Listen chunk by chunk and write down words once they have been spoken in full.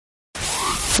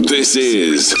This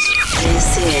is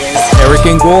Eric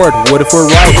and Gord. What if we're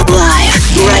right?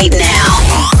 Live right now.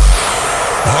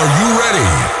 Are you ready?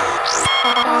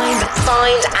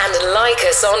 Find and like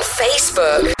us on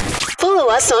Facebook.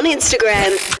 Follow us on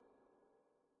Instagram.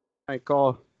 I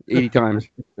call 80 times.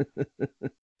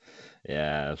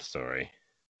 Yeah, sorry.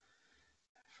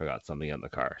 Forgot something in the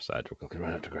car, so I had to quickly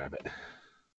run out to grab it.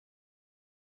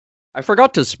 I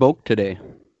forgot to smoke today.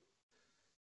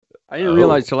 I didn't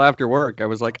realize till after work. I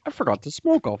was like, I forgot to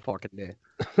smoke all fucking day.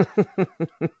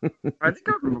 I think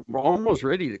I'm almost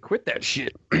ready to quit that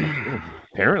shit.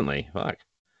 Apparently, fuck.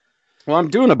 Well, I'm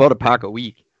doing about a pack a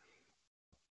week.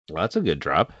 Well, that's a good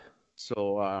drop.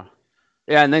 So,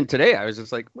 yeah, and then today I was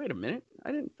just like, wait a minute,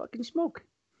 I didn't fucking smoke.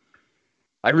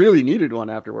 I really needed one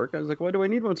after work. I was like, why do I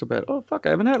need one so bad? Oh, fuck, I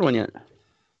haven't had one yet.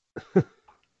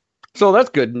 So that's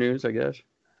good news, I guess.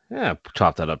 Yeah,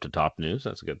 chop that up to top news.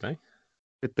 That's a good thing.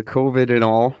 With the COVID and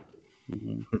all,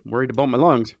 I'm worried about my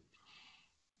lungs.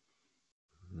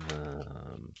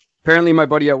 Apparently my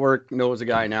buddy at work knows a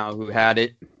guy now who had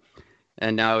it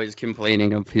and now is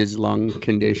complaining of his lung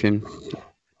condition.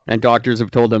 And doctors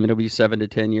have told him it'll be 7 to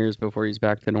 10 years before he's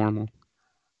back to normal.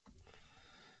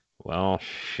 Well,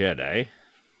 shit, eh?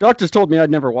 Doctors told me I'd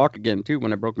never walk again, too,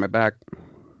 when I broke my back.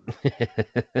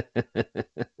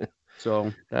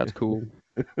 So, that's cool.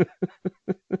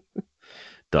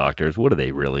 Doctors, what do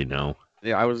they really know?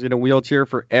 Yeah, I was in a wheelchair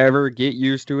forever. Get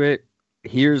used to it.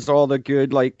 Here's all the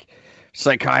good, like,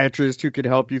 psychiatrists who could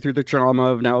help you through the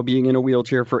trauma of now being in a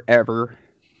wheelchair forever.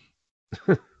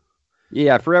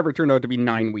 Yeah, forever turned out to be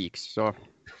 9 weeks. So,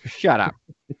 shut up.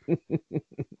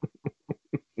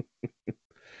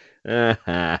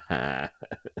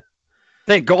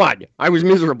 Thank God. I was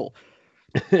miserable.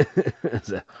 It's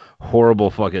a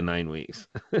horrible fucking 9 weeks.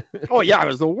 Oh, yeah, it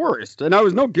was the worst. And I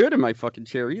was no good in my fucking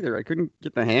chair either. I couldn't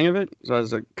get the hang of it. So I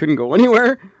was like, couldn't go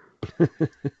anywhere.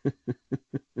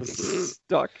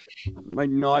 Stuck in my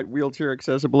not wheelchair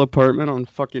accessible apartment on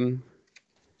fucking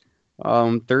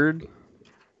 3rd,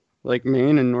 like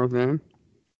Maine and North Van.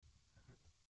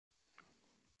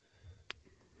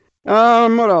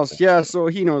 What else? Yeah, so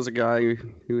he knows a guy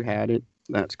who had it.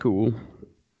 That's cool.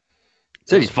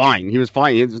 Said he's fine. He was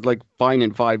fine. He was like fine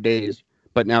in 5 days,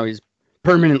 but now he's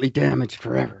permanently damaged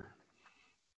forever.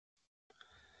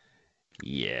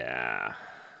 Yeah,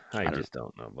 I just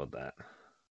don't know about that.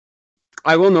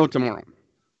 I will know tomorrow.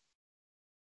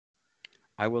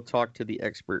 I will talk to the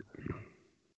expert.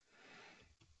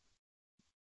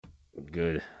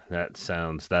 Good.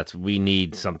 We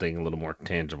need something a little more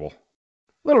tangible.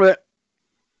 A little bit.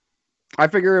 I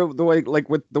figure with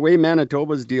the way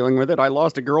Manitoba's dealing with it, I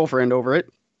lost a girlfriend over it.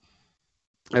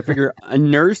 I figure a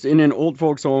nurse in an old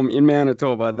folks home in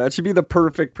Manitoba, that should be the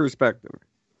perfect perspective.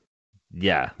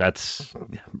 Yeah, that's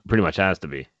pretty much has to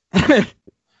be.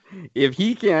 If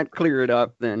he can't clear it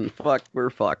up, then fuck, we're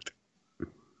fucked.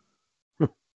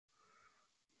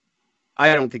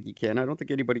 I don't think he can. I don't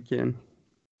think anybody can.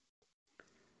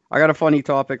 I got a funny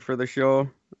topic for the show,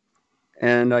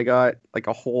 and I got like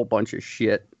a whole bunch of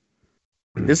shit.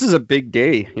 This is a big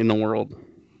day in the world.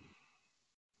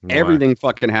 What? Everything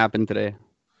fucking happened today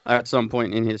at some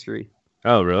point in history.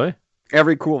 Oh, really?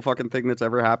 Every cool fucking thing that's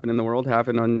ever happened in the world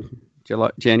happened on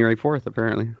January 4th,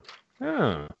 apparently.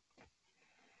 Oh.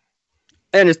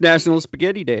 And it's National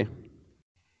Spaghetti Day.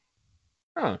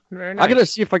 Oh, very nice. I gotta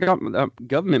see if I got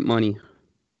government money.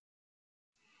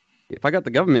 If I got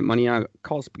the government money, I'll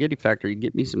call Spaghetti Factory and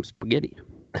get me some spaghetti.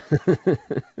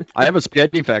 I have a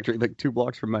spaghetti factory like 2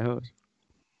 blocks from my house.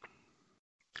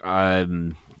 I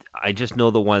just know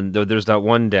the one. There's that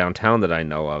one downtown that I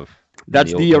know of.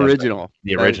 That's the original.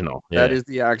 The original. Yeah. That is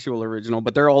the actual original,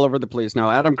 but they're all over the place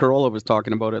now. Adam Carolla was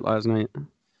talking about it last night.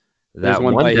 That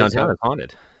one downtown is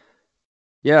haunted.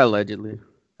 Yeah, allegedly.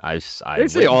 They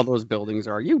say all those buildings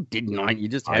are. You did not. You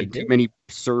just had too many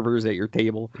servers at your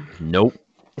table. Nope.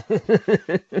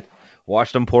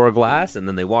 Watched them pour a glass, and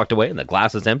then they walked away, and the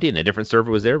glass was empty, and a different server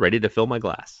was there ready to fill my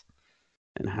glass.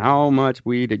 And how much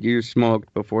weed did you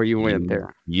smoke before you went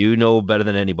there? You know better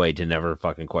than anybody to never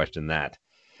fucking question that.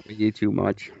 Way too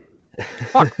much.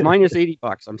 Fuck, minus $80.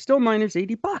 I'm still minus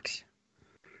 $80.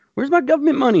 Where's my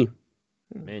government money?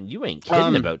 Man, you ain't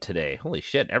kidding about today. Holy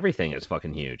shit, everything is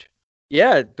fucking huge.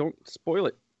 Yeah, don't spoil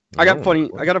it. I got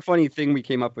a funny thing we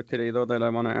came up with today though that I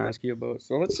want to ask you about.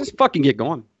 So let's just fucking get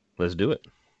going. Let's do it.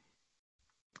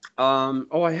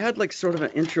 I had like sort of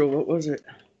an intro. What was it?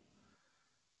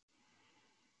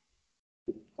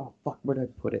 Oh fuck, where did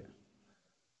I put it?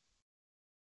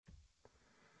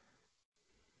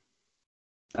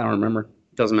 I don't remember.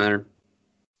 Doesn't matter.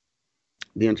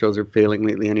 The intros are failing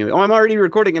lately anyway. Oh, I'm already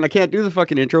recording and I can't do the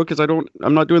fucking intro because I'm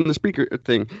not doing the speaker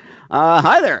thing.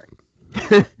 Hi there.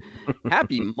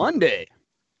 Happy Monday.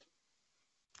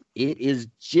 It is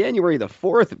January the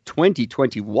 4th of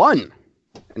 2021.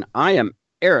 And I am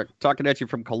Eric talking at you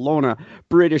from Kelowna,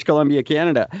 British Columbia,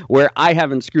 Canada, where I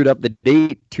haven't screwed up the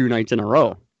date 2 nights in a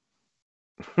row.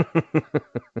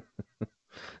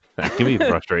 That can be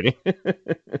frustrating.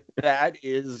 That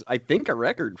is, I think, a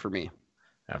record for me.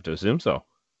 I have to assume so.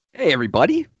 Hey,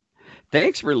 everybody.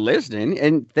 Thanks for listening,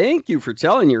 and thank you for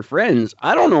telling your friends.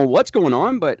 I don't know what's going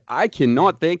on, but I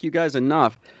cannot thank you guys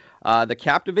enough. The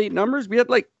Captivate numbers, we had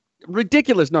like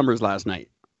ridiculous numbers last night.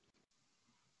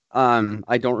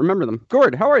 I don't remember them.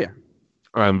 Gord, how are you?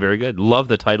 I'm very good. Love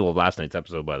the title of last night's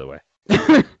episode, by the way.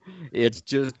 It's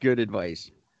just good advice.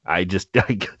 I was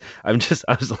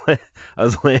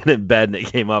laying in bed and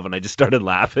it came up and I just started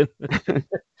laughing.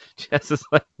 Jess is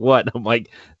like, what? I'm like,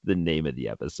 the name of the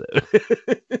episode.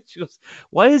 She goes,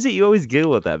 why is it you always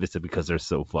giggle at that? I said, because they're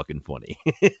so fucking funny.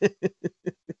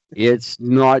 It's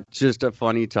not just a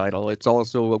funny title. It's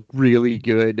also a really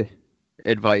good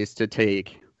advice to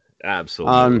take.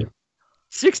 Absolutely.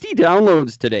 60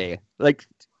 downloads today. Like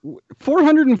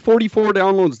 444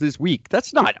 downloads this week.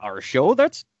 That's not our show.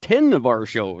 That's 10 of our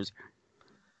shows.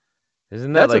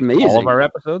 Isn't that like amazing? All of our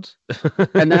episodes?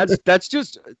 And that's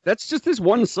just this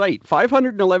one site.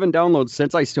 511 downloads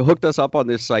since I hooked us up on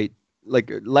this site like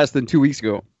less than 2 weeks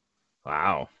ago.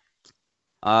 Wow.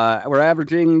 We're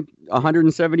averaging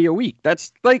 170 a week.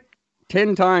 That's like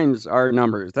 10 times our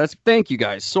numbers. Thank you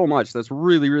guys so much. That's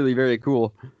really, really very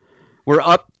cool. We're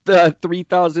up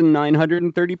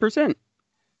 3,930%.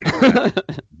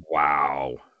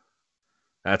 Wow.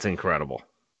 That's incredible.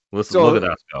 Look at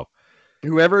us go.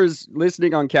 Whoever's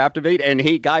listening on Captivate, and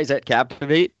hey, guys at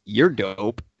Captivate, you're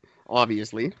dope,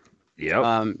 obviously.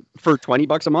 Yep. For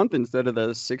 $20 a month instead of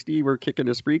the 60 we're kicking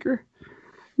a Spreaker.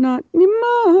 Not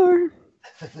anymore.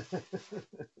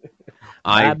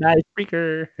 Bye,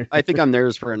 Spreaker. I think I'm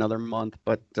theirs for another month,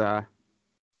 but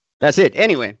that's it.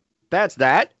 Anyway, that's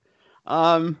that.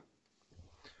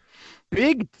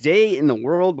 Big day in the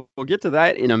world. We'll get to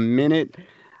that in a minute.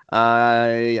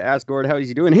 I asked Gord how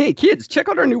he's doing. Hey, kids, check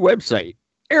out our new website,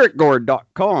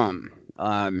 ericgord.com.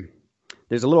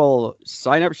 There's a little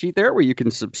sign-up sheet there where you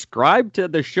can subscribe to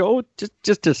the show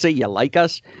just to say you like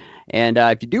us. And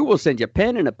if you do, we'll send you a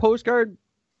pen and a postcard.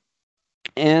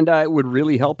 And it would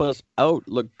really help us out.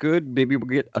 Look good. Maybe we'll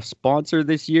get a sponsor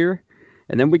this year.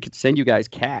 And then we could send you guys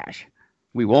cash.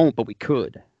 We won't, but we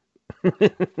could.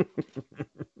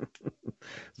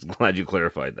 Glad you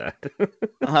clarified that.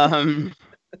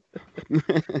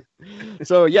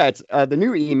 So yeah, it's the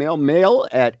new email,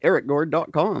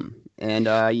 mail@ericgord.com, and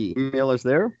email us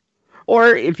there.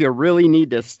 Or if you really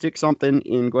need to stick something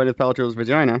in Gwyneth Paltrow's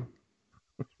vagina,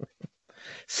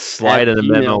 slide a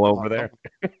memo over there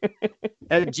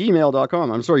at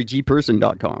gmail.com. I'm sorry,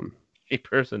 gperson.com.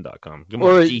 gperson.com.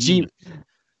 Or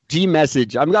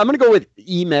G-message. I'm gonna go with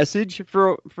e-message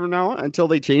for now until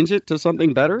they change it to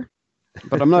something better.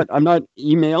 But I'm not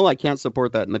email. I can't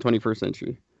support that in the 21st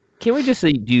century. Can't we just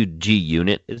say do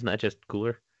G-Unit? Isn't that just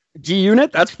cooler?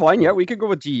 G-Unit? That's fine. Yeah, we could go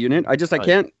with G-Unit. I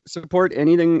can't support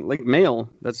anything like mail.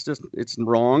 It's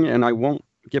wrong, and I won't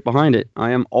get behind it. I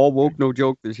am all woke, no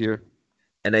joke this year.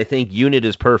 And I think unit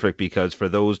is perfect because for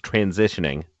those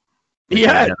transitioning,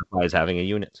 identify as having a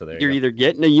unit. So you're either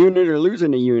getting a unit or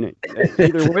losing a unit.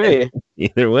 Either way.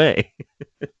 Either way.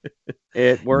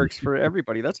 It works for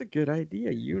everybody. That's a good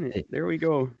idea. Unit. There we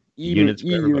go.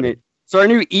 E-unit. So our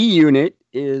new e-unit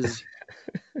is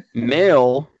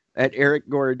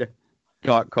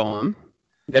mail@ericgord.com.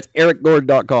 That's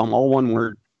ericgord.com, all one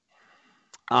word.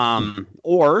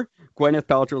 Or Gwyneth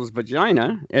Paltrow's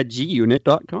vagina at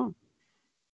gunit.com.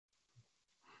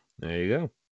 There you go.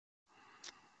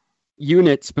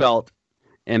 Unit spelled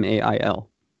M-A-I-L.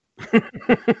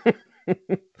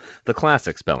 The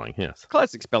classic spelling, yes.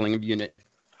 Classic spelling of unit,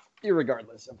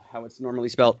 irregardless of how it's normally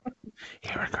spelled.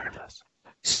 Irregardless.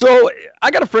 So I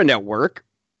got a friend at work.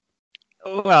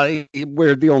 Well,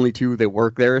 we're the only two that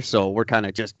work there, so we're kind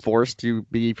of just forced to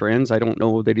be friends. I don't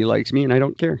know that he likes me, and I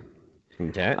don't care.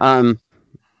 Okay.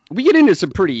 We get into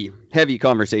some pretty heavy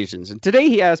conversations, and today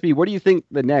he asked me, "What do you think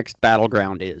the next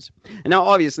battleground is?" And now,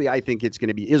 obviously, I think it's going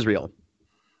to be Israel.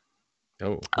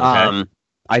 Oh. Okay.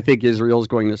 I think Israel's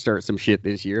going to start some shit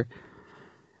this year.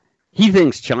 He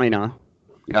thinks China.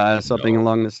 Something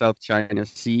along the South China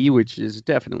Sea, which is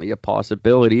definitely a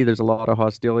possibility. There's a lot of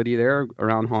hostility there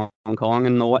around Hong Kong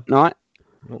and the whatnot.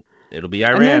 Well, it'll be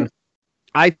Iran.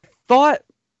 I thought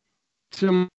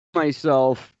to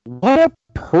myself, what a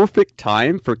perfect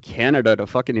time for Canada to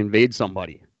fucking invade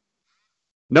somebody.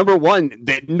 Number one,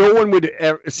 that no one would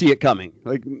ever see it coming.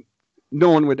 Like, no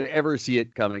one would ever see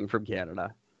it coming from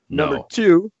Canada. No. Number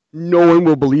two, no one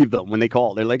will believe them when they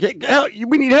call. They're like, hey, help,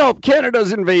 we need help.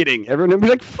 Canada's invading. Everyone will be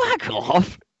like, fuck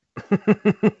off.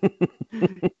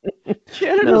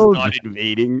 Canada's not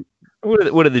invading.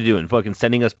 What are they doing? Fucking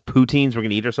sending us poutines? We're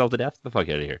going to eat ourselves to death? The fuck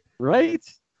out of here. Right?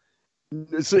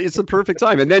 It's the perfect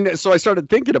time. And then, so I started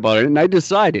thinking about it, and I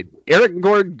decided, Eric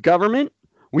Gord government,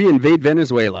 we invade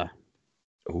Venezuela.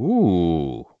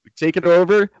 Ooh. We take it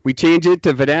over. We change it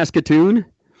to Venaskatoon.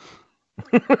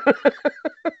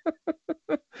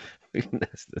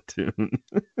 That's the tune.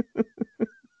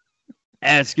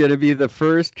 That's going to be the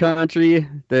first country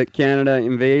that Canada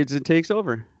invades and takes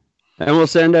over. And we'll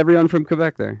send everyone from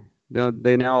Quebec there.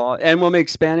 And we'll make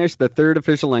Spanish the third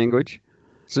official language.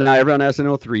 So now everyone has to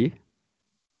know 3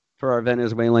 for our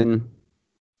Venezuelan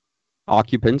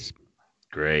occupants.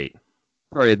 Great.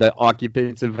 Or the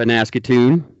occupants of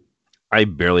Venaskatoon. I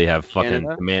barely have fucking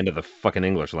Canada. command of the fucking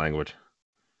English language.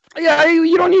 Yeah,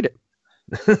 you don't need it.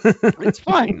 It's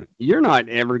fine. You're not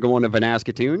ever going to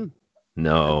Venaskatoon.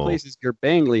 No. That place is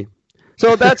Gerbangly.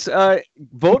 So that's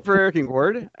vote for Eric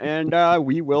Gord, and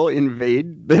we will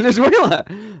invade Venezuela.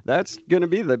 That's going to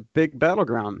be the big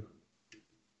battleground.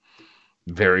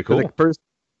 Very cool.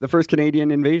 The first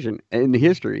Canadian invasion in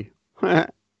history.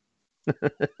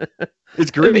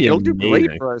 It's great. It'll do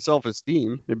great for our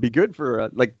self-esteem. It'd be good for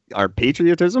our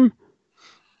patriotism.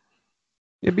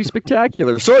 It'd be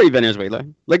spectacular. Sorry, Venezuela.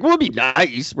 We'll be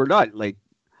nice. We're not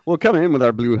we'll come in with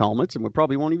our blue helmets and we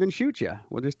probably won't even shoot you.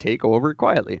 We'll just take over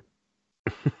quietly.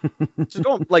 So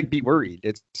don't be worried.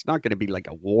 It's not going to be like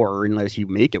a war unless you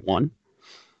make it one.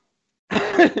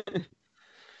 There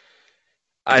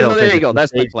you go.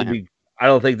 That's my plan. I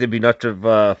don't think there'd be much of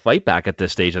a fight back at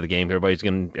this stage of the game.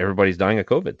 Everybody's dying of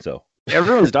COVID. So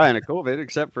everyone's dying of COVID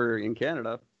except for in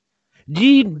Canada. Do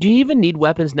you even need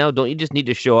weapons now? Don't you just need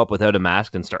to show up without a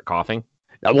mask and start coughing?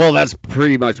 Well, that's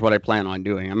pretty much what I plan on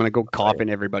doing. I'm going to go cough in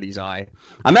everybody's eye.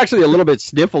 I'm actually a little bit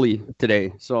sniffly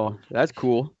today, so that's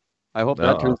cool. I hope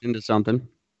that turns into something.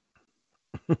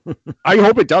 I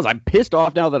hope it does. I'm pissed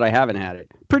off now that I haven't had it.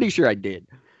 Pretty sure I did.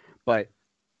 But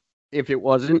if it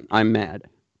wasn't, I'm mad.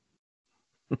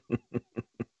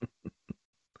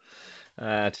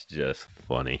 That's just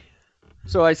funny.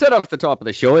 So I said off the top of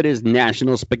the show, it is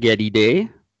National Spaghetti Day.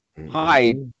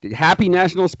 Hi, happy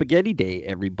National Spaghetti Day,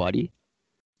 everybody.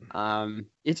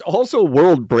 It's also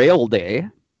World Braille Day.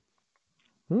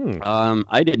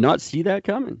 I did not see that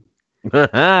coming.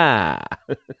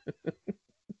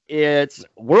 It's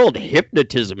World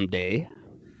Hypnotism Day.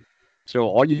 So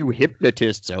all you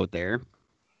hypnotists out there.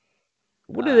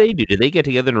 What do they do? Do they get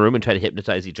together in a room and try to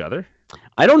hypnotize each other?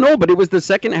 I don't know, but it was the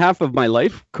second half of my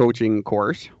life coaching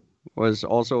course was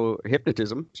also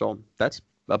hypnotism. So that's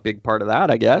a big part of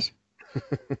that, I guess.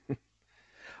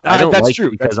 I don't that's like true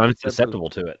it because I'm that's susceptible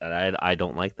to it. And I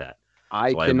don't like that. I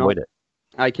avoid it.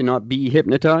 I cannot be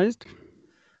hypnotized.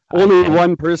 Only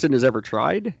one person has ever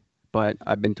tried, but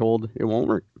I've been told it won't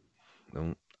work.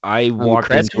 I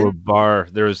walked into a bar.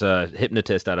 There was a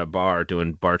hypnotist at a bar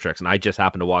doing bar tricks, and I just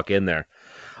happened to walk in there.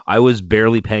 I was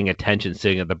barely paying attention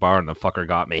sitting at the bar, and the fucker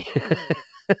got me.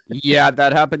 Yeah,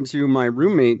 that happened to my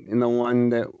roommate in the one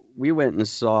that we went and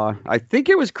saw. I think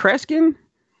it was Kreskin.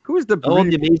 Who was the... Oh,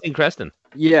 the amazing Creston.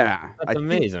 Yeah. That's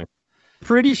amazing.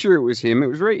 Pretty sure it was him. It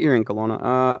was right here in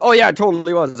Kelowna. Oh, yeah, it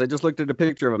totally was. I just looked at a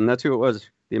picture of him. That's who it was.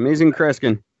 The amazing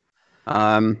Kreskin.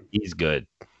 He's good.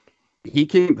 He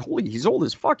came... Holy, he's old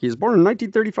as fuck. He was born in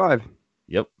 1935.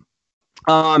 Yep.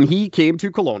 He came to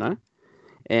Kelowna,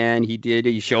 and he did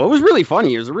a show. It was really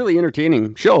funny. It was a really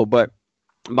entertaining show, but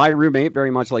my roommate, very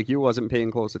much like you, wasn't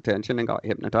paying close attention and got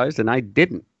hypnotized, and I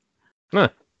didn't. Huh.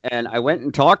 And I went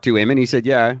and talked to him, and he said,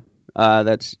 yeah,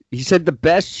 he said the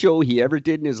best show he ever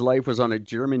did in his life was on a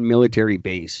German military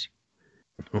base.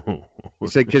 He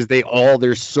said, because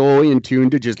they're so in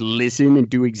tune to just listen and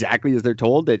do exactly as they're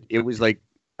told that it was like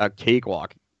a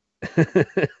cakewalk.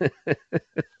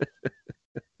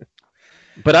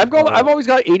 But I've always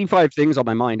got 85 things on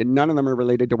my mind, and none of them are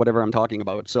related to whatever I'm talking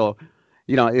about. So,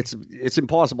 it's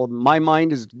impossible. My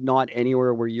mind is not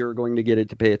anywhere where you're going to get it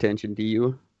to pay attention to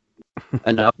you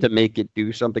enough to make it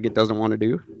do something it doesn't want to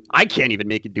do. I can't even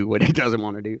make it do what it doesn't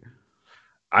want to do.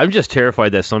 I'm just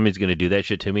terrified that somebody's going to do that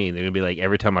shit to me. They're going to be like,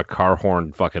 every time a car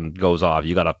horn fucking goes off,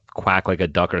 you got to quack like a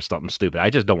duck or something stupid. I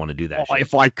just don't want to do that shit.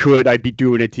 If I could, I'd be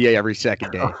doing it to you every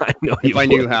second day. I know if I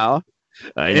knew how.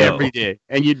 I know. Every day.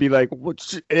 And you'd be like,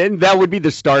 and that would be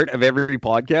the start of every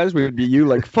podcast. Would be you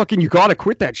like, fucking, you got to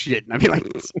quit that shit. And I'd be like,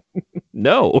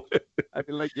 No. I'd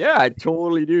be like, yeah, I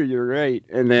totally do. You're right.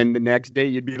 And then the next day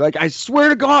you'd be like, I swear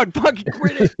to God, fucking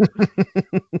quit it.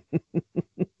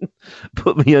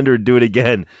 Put me under and do it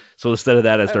again. So instead of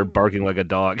that, I start barking like a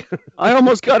dog. I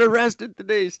almost got arrested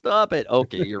today. Stop it.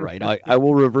 Okay, you're right. I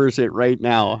will reverse it right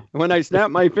now. When I snap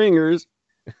my fingers,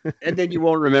 and then you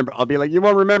won't remember. I'll be like, you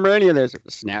won't remember any of this.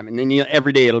 Snap. And then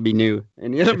every day it'll be new.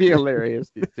 And it'll be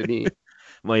hilarious to me.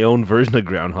 My own version of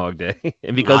Groundhog Day.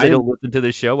 And because I don't listen to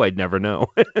the show, I'd never know.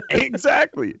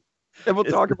 Exactly. And we'll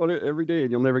talk about it every day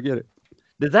and you'll never get it.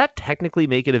 Does that technically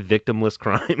make it a victimless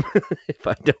crime? If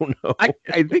I don't know.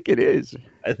 I think it is.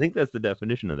 I think that's the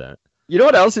definition of that. You know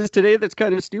what else is today that's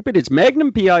kind of stupid? It's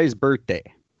Magnum P.I.'s birthday.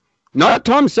 Not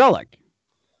Tom Selleck.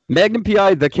 Magnum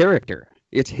P.I. the character.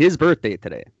 It's his birthday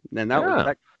today. And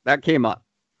that came up.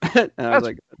 And I was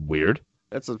like, weird.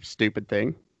 That's a stupid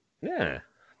thing. Yeah.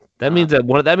 That means that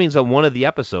one of the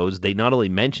episodes they not only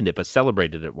mentioned it but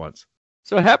celebrated it once.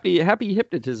 So happy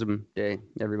Hypnotism Day,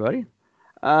 everybody.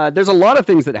 There's a lot of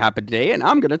things that happened today, and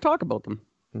I'm going to talk about them.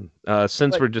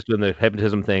 Since we're just doing the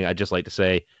hypnotism thing, I'd just like to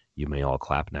say you may all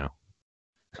clap now.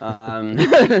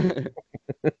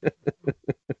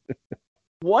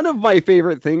 One of my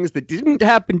favorite things that didn't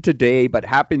happen today but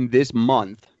happened this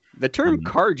month, the term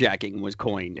carjacking was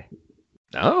coined.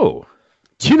 Oh.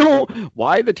 Do you know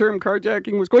why the term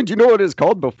carjacking was coined? Do you know what it was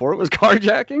called before it was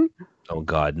carjacking? Oh,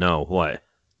 God, no. What?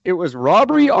 It was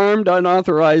robbery, armed,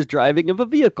 unauthorized driving of a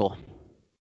vehicle.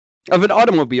 Of an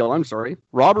automobile, I'm sorry.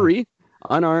 Robbery,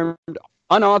 unarmed,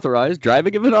 unauthorized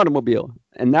driving of an automobile.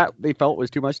 And that they felt was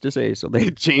too much to say, so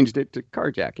they changed it to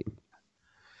carjacking.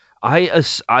 I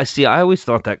see. I always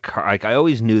thought that I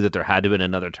always knew that there had to have been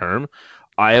another term.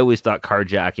 I always thought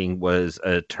carjacking was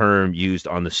a term used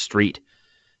on the street.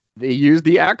 They used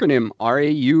the acronym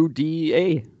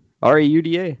RAUDA.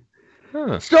 RAUDA.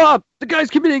 Huh. Stop! The guy's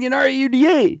committing an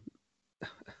RAUDA.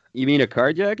 You mean a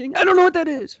carjacking? I don't know what that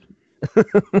is.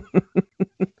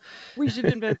 We should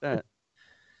invent that.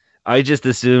 I just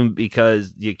assumed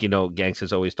because,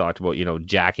 gangsters always talked about,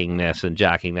 jacking this and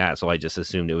jacking that. So I just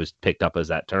assumed it was picked up as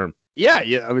that term. Yeah,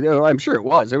 I'm sure it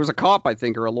was. It was a cop, I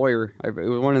think, or a lawyer. It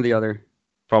was one or the other.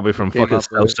 Probably from fucking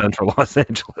South Central Los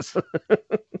Angeles.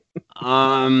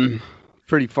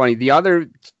 Pretty funny.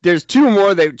 There's two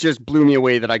more that just blew me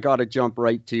away that I got to jump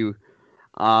right to.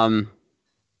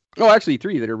 Actually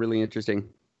three that are really interesting.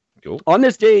 Cool. On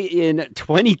this day in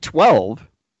 2012,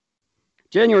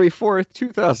 January 4th,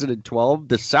 2012,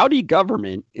 the Saudi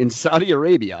government in Saudi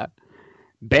Arabia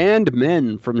banned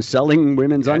men from selling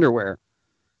women's underwear.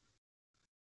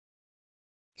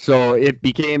 So it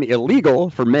became illegal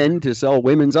for men to sell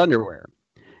women's underwear.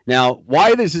 Now,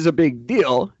 why this is a big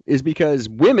deal is because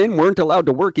women weren't allowed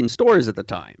to work in stores at the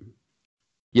time.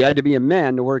 You had to be a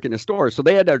man to work in a store. So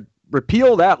they had to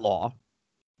repeal that law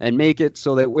and make it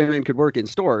so that women could work in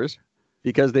stores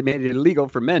because they made it illegal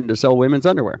for men to sell women's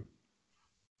underwear.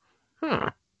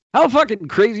 Huh. How fucking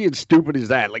crazy and stupid is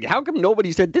that? Like, how come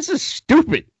nobody said, this is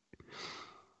stupid?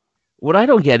 What I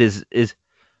don't get is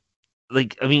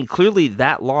clearly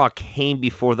that law came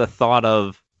before the thought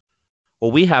of,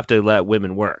 well, we have to let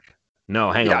women work.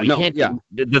 No, hang on. We can't. Yeah.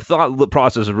 The thought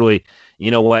process is really, you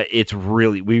know what?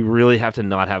 We really have to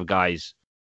not have guys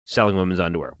selling women's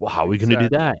underwear. Well, how are we going to do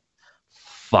that?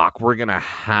 Fuck, we're going to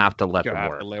have to let them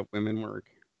work. To let women work.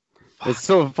 It's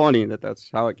so funny that's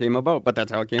how it came about, but that's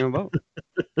how it came about.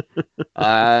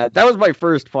 That was my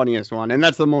first funniest one, and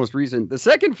that's the most recent. The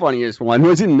second funniest one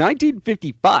was in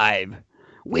 1955.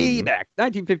 Way back,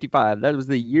 1955. That was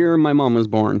the year my mom was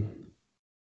born.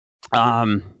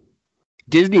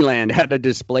 Disneyland had a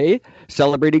display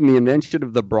celebrating the invention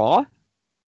of the bra.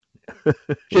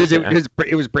 Because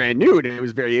it was brand new and it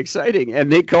was very exciting.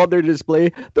 And they called their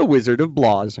display the Wizard of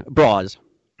Bras.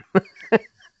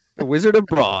 The Wizard of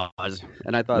Bras.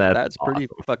 And I thought that's pretty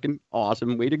fucking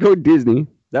awesome. Way to go, Disney.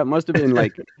 That must have been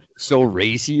like so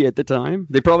racy at the time.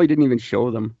 They probably didn't even show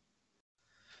them.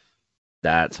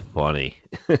 That's funny.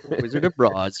 Wizard of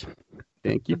Bras.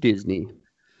 Thank you, Disney.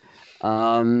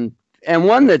 And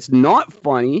one that's not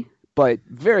funny, but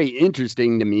very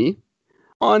interesting to me.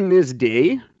 On this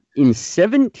day in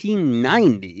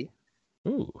 1790,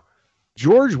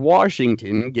 George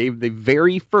Washington gave the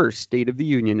very first State of the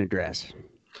Union address.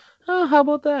 Oh, how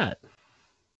about that?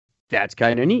 That's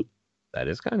kind of neat. That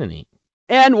is kind of neat.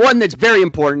 And one that's very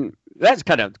important. That's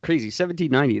kind of crazy.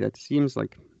 1790. That seems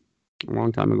like a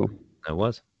long time ago. It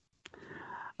was.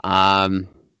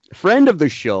 Friend of the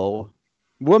show,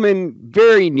 woman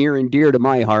very near and dear to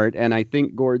my heart, and I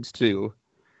think Gord's too.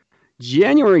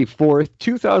 January 4th,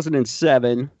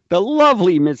 2007, the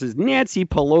lovely Mrs. Nancy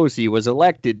Pelosi was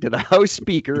elected to the House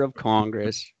Speaker of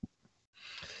Congress.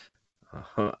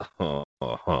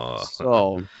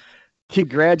 So,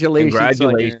 congratulations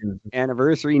on your Congratulations.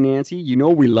 anniversary, Nancy. You know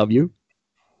we love you.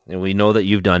 And we know that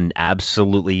you've done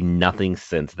absolutely nothing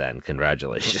since then.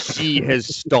 Congratulations. She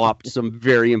has stopped some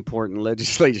very important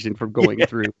legislation from going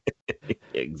through.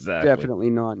 Exactly. Definitely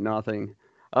not nothing.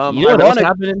 You know what else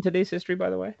happened in today's history, by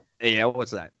the way? Yeah,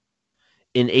 what's that?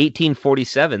 In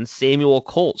 1847, Samuel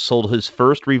Colt sold his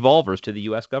first revolvers to the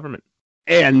U.S. government.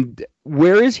 And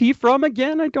where is he from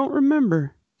again? I don't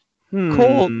remember.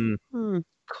 Colt.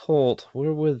 Colt.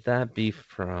 Where would that be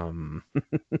from?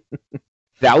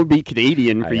 That would be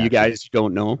Canadian for you guys who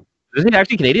don't know. Is it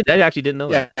actually Canadian? I actually didn't know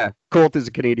that. Yeah, Colt is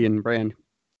a Canadian brand.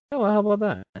 Oh, well, how about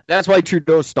that? That's why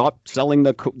Trudeau stopped selling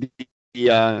the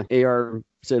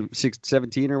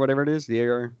AR-17 or whatever it is. The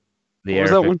AR. The What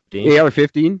was that one? AR-15.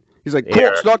 AR-15. He's like,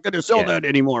 Colt's not going to sell that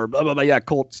anymore. Blah, blah, blah. Yeah,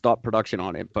 Colt stopped production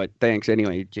on it. But thanks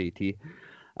anyway, JT.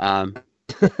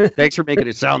 Thanks for making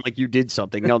it sound like you did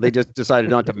something. No, they just decided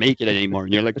not to make it anymore.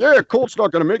 And you're like, yeah, Colt's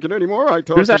not going to make it anymore. I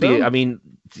told you. Actually, I mean,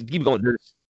 keep going.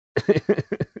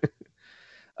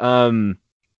 In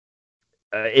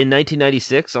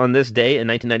 1996, on this day in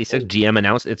 1996, GM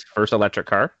announced its first electric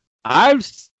car. I'm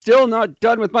still not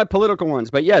done with my political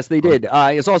ones, but yes, they did.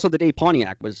 It's also the day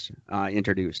Pontiac was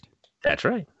introduced. That's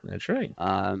right. That's right.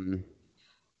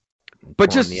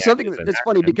 But just something that's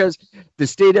funny because the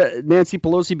state of Nancy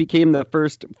Pelosi became the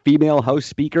first female House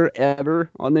Speaker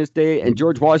ever on this day, and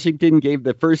George Washington gave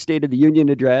the first State of the Union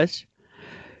address.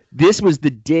 This was the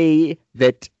day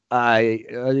that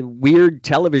weird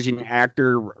television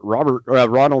actor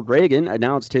Ronald Reagan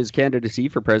announced his candidacy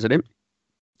for president.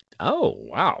 Oh,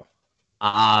 wow.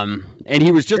 And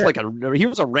he was just he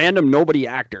was a random nobody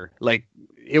actor. Like,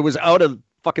 it was out of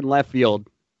fucking left field.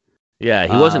 Yeah,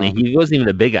 he wasn't even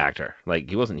a big actor. Like,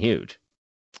 he wasn't huge.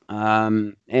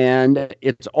 And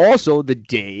it's also the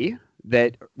day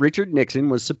that Richard Nixon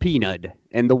was subpoenaed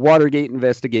and the Watergate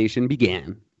investigation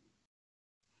began.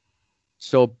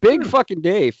 So big fucking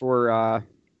day for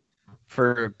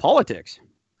politics.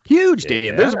 Huge day.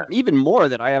 Yeah. There's even more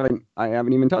that I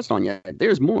haven't even touched on yet.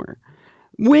 There's more.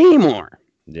 Way more.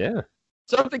 Yeah.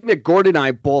 Something that Gordon and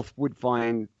I both would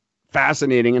find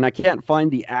fascinating, and I can't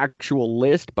find the actual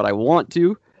list, but I want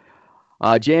to.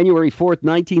 January 4th,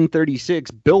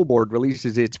 1936, Billboard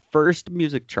releases its first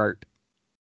music chart.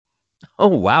 Oh,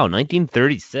 wow.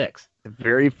 1936. The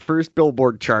very first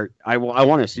Billboard chart. I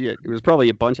want to see it. It was probably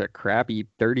a bunch of crappy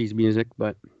 30s music,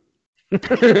 but...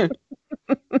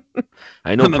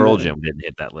 I know Pearl Jam didn't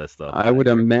hit that list, though. I would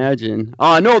imagine.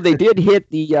 No, they did hit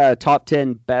the top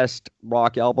 10 best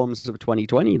rock albums of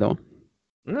 2020, though.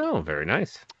 No, very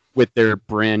nice. With their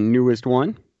brand newest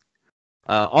one.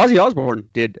 Ozzy Osbourne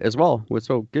did as well.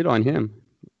 So good on him.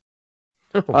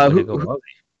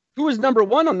 Who was number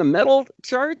one on the metal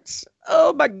charts?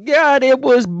 Oh my God, it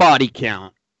was Body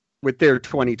Count with their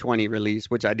 2020 release,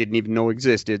 which I didn't even know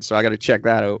existed. So I got to check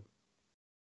that out.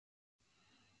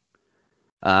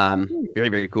 Very,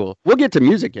 very cool. We'll get to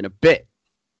music in a bit.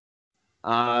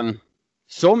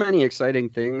 So many exciting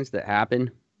things that happen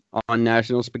on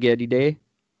National Spaghetti Day.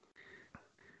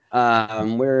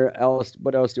 What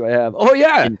else do I have? Oh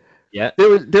yeah. Yeah.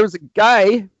 There was a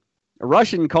guy, a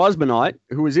Russian cosmonaut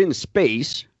who was in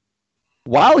space.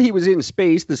 While he was in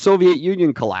space, the Soviet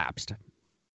Union collapsed.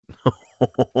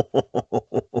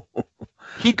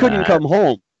 He couldn't come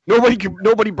home.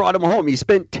 Nobody brought him home. He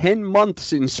spent 10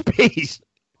 months in space.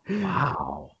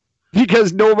 Wow.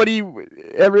 Because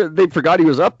they forgot he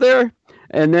was up there.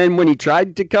 And then when he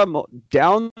tried to come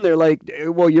down, they're like,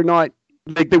 well, you're not,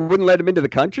 like, they wouldn't let him into the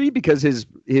country because his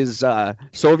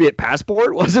Soviet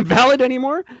passport wasn't valid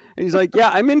anymore. And he's like, yeah,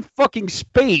 I'm in fucking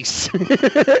space.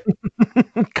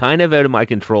 Kind of out of my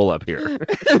control up here.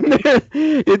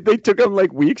 They took him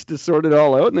like weeks to sort it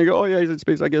all out. And they go, oh yeah, he's in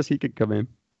space. I guess he could come in.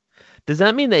 Does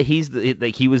that mean that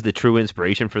he was the true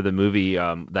inspiration for the movie,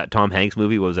 that Tom Hanks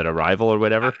movie? Was it Arrival or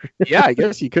whatever? Yeah, I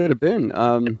guess he could have been.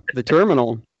 The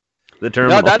Terminal. The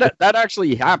Terminal. No, that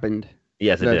actually happened.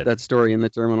 Yes, it did. That story in The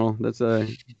Terminal. That's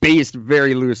based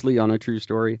very loosely on a true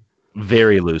story.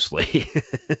 Very loosely.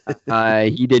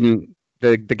 He didn't.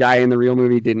 The guy in the real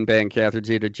movie didn't bang Catherine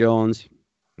Zeta-Jones.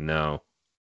 No.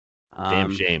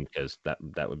 Damn shame, because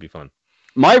that would be fun.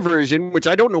 My version, which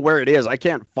I don't know where it is, I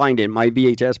can't find it. My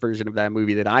VHS version of that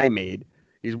movie that I made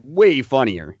is way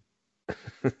funnier.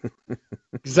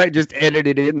 Because I just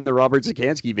edited in the Robert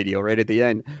Zikansky video right at the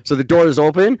end. So the door is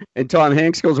open, and Tom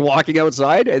Hanks goes walking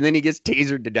outside, and then he gets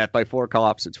tasered to death by 4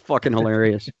 cops. It's fucking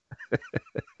hilarious.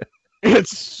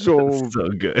 It's so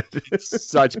good.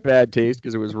 Such bad taste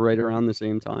because it was right around the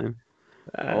same time.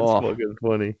 That's Oh. fucking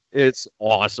funny. It's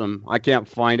awesome. I can't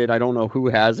find it. I don't know who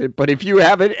has it, but if you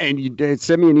have it and you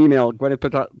send me an email,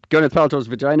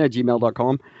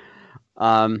 gwynethpaltrowsvagina@gmail.com.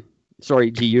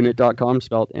 Gunit.com,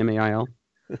 spelled MAIL.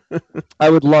 I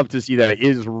would love to see that. It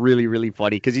is really, really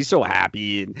funny because he's so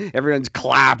happy and everyone's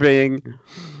clapping.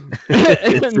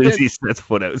 As soon as he sets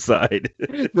foot outside.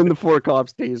 Then the 4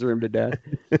 cops taser him to death.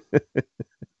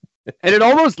 And it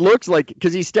almost looks like,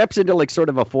 because he steps into like sort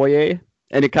of a foyer,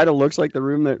 and it kind of looks like the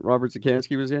room that Robert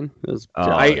Zakansky was in.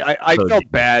 I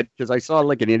felt bad because I saw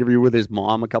like an interview with his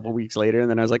mom a couple weeks later, and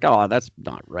then I was like, oh, that's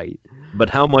not right. But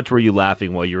how much were you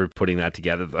laughing while you were putting that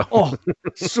together, though? Oh,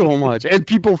 so much. And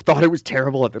people thought it was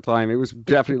terrible at the time. It was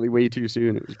definitely way too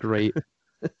soon. It was great.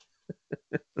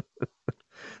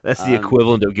 That's the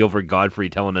equivalent of Gilbert Godfrey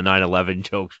telling a 9/11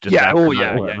 joke. Just Yeah, after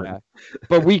yeah. 9/11.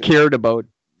 But we cared about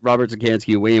Robert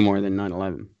Zakansky way more than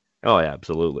 9/11. Oh, yeah,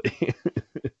 absolutely.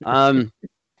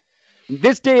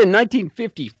 This day in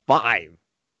 1955,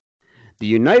 the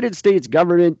United States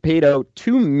government paid out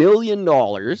 $2 million,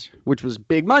 which was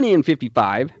big money in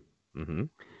 55. Mm-hmm.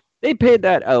 They paid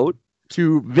that out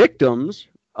to victims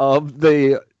of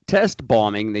the test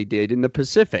bombing they did in the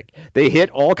Pacific. They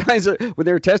hit all kinds of, when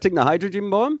they were testing the hydrogen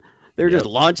bomb, they were just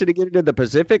launching it into the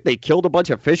Pacific. They killed a bunch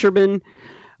of fishermen.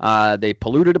 They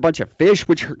polluted a bunch of fish,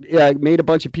 which made a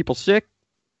bunch of people sick.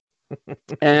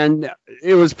 And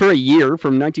it was for a year,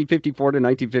 from 1954 to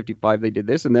 1955 they did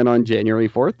this, and then on January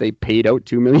 4th they paid out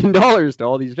 $2 million to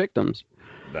all these victims.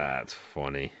 That's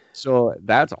funny. So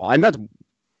that's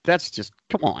just,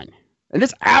 come on. And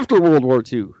this after World War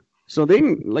II. So they,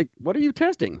 like, what are you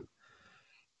testing?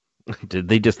 Did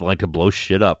they just like to blow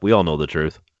shit up? We all know the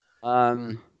truth.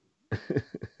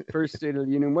 First State of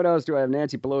the Union. What else do I have?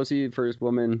 Nancy Pelosi, first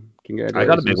woman. Congratulations. I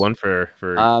got a big one for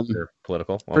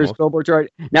political. First Billboard chart.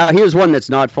 Now, here's one that's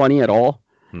not funny at all.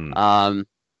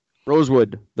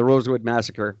 Rosewood. The Rosewood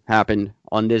Massacre happened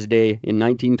on this day in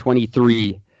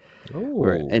 1923.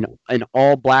 Where an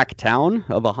all-black town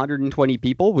of 120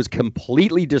 people was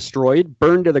completely destroyed,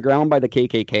 burned to the ground by the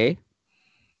KKK.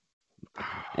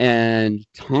 And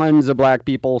tons of black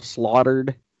people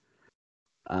slaughtered.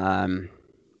 One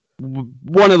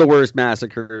of the worst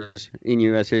massacres in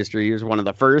U.S. history. He was one of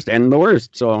the first and the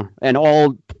worst. So, and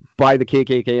all by the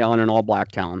KKK on an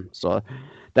all-black town. So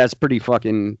that's pretty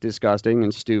fucking disgusting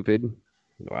and stupid.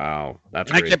 Wow,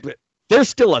 that's great. There's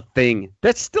still a thing.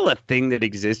 That's still a thing that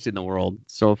exists in the world.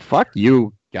 So fuck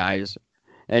you guys.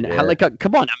 And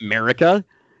come on, America.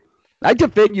 I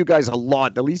defend you guys a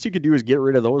lot. The least you could do is get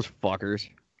rid of those fuckers.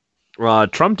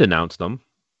 Trump denounced them.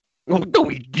 Oh, no,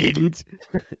 he didn't.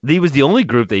 He was the only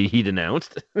group that he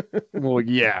denounced. Well,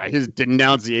 yeah, his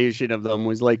denunciation of them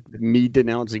was like me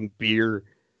denouncing beer.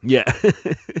 Yeah.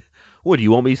 What do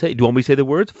you want me to say? Do you want me to say the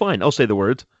words? Fine, I'll say the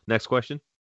words. Next question.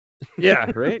 Yeah,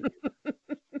 right?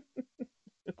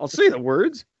 I'll say the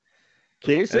words.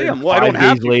 Can you say them? Well, I don't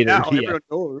have to later, now.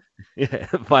 Yeah.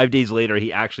 5 days later,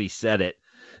 he actually said it.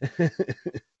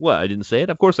 What? I didn't say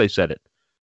it? Of course I said it.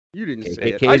 You didn't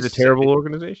say it. KKK is a terrible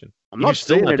organization. I'm not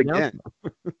saying it again.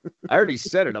 I already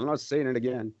said it. I'm not saying it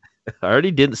again. I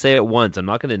already didn't say it once. I'm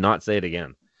not going to not say it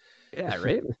again. Yeah,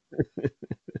 right?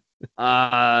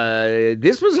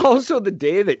 This was also the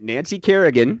day that Nancy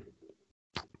Kerrigan,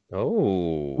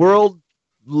 world-loved,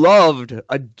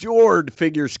 adored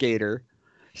figure skater,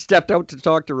 stepped out to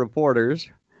talk to reporters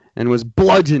and was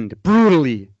bludgeoned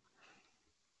brutally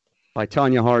by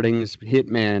Tonya Harding's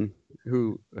hitman,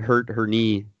 who hurt her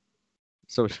knee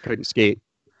so she couldn't skate.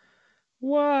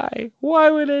 Why? Why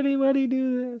would anybody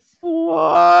do this?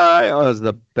 Why? Oh, it was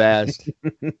the best.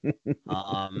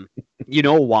 You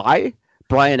know why?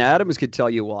 Bryan Adams could tell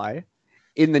you why.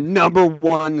 In the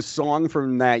 #1 song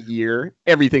from that year,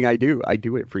 Everything I Do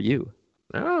It For You.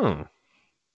 Oh.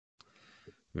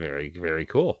 Very, very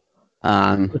cool.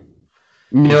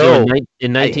 No,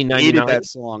 in 1999, I hated that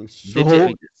song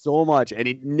so much, and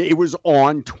it was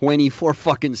on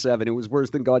 24/7. It was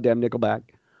worse than goddamn Nickelback.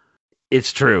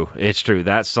 It's true.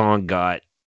 That song that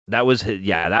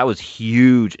was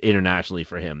huge internationally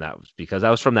for him. That was because that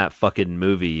was from that fucking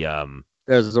movie.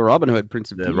 There's the Robin Hood,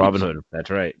 Prince of Thieves. Robin Hood. That's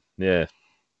right. Yeah.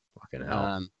 Fucking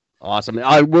hell. Awesome.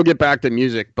 I will get back to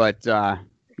music, but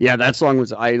yeah, that song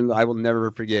was I will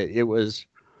never forget. It was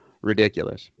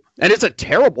ridiculous, and it's a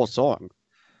terrible song.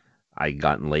 I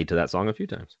gotten laid to that song a few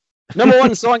times.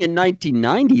 #1 song in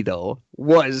 1990, though,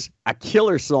 was a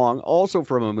killer song, also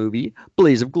from a movie,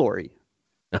 Blaze of Glory,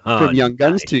 from Young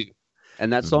Guns 2.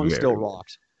 And that song still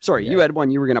rocks. Sorry, you had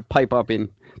one you were going to pipe up in.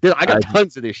 I got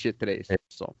tons of this shit today.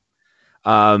 So,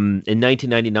 in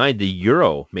 1999, the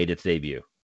Euro made its debut.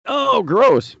 Oh,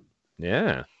 gross.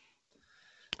 Yeah.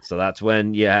 So that's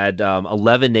when you had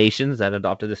 11 nations that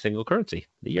adopted a single currency,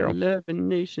 the euro. 11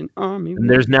 nation army. And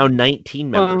there's now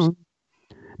 19 members.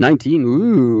 19.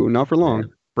 Ooh, not for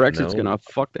long. Brexit's No. gonna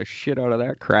fuck the shit out of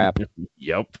that crap.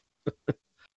 Yep.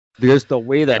 Just the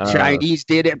way the Chinese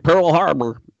did at Pearl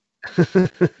Harbor.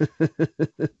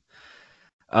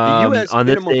 US on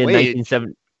this minimum day in wage.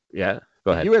 1970, yeah,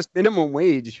 go ahead. U.S. minimum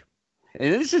wage,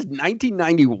 and this is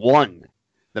 1991.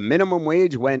 The minimum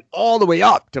wage went all the way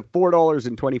up to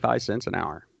 $4.25 an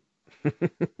hour.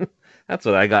 That's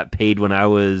what I got paid when I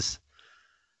was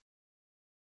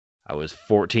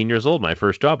 14 years old. My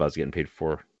first job, I was getting paid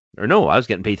I was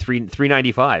getting paid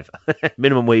 $3.95.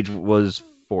 Minimum wage was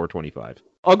 $4.25.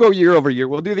 I'll go year over year.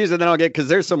 We'll do these, and then I'll get, because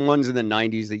there's some ones in the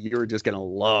 90s that you're just gonna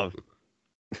love.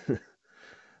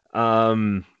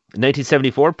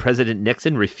 1974, President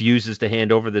Nixon refuses to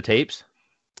hand over the tapes.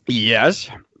 Yes,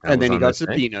 and then he got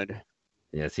subpoenaed.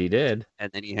 Yes, he did.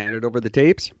 And then he handed over the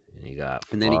tapes. And he got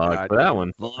and then he got for that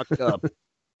one locked up.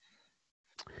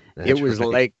 It was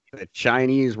like the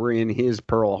Chinese were in his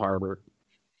Pearl Harbor.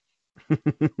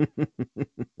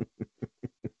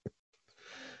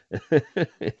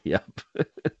 Yep.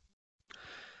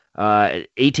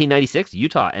 1896,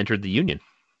 Utah entered the Union.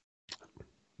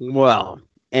 Well,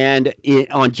 and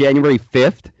on January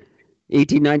 5th,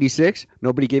 1896,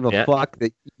 nobody gave a fuck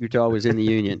that Utah was in the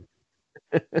Union.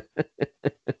 We'll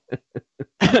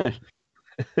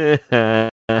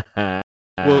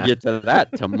get to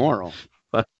that tomorrow.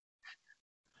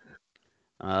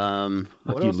 What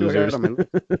else do I got on my list?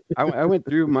 I went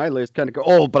through my list kind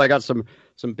of but I got some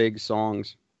big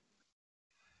songs.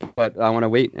 But I want to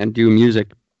wait and do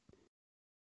music.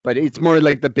 But it's more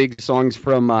like the big songs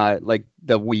from like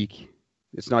the week.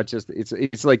 It's not just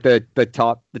it's like the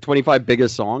top 25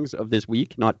 biggest songs of this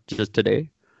week, not just today,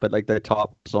 but like the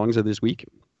top songs of this week.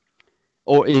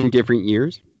 Or in different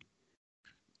years.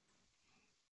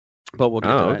 But we'll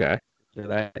get to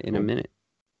that in a minute.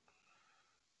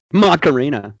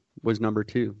 Macarena was number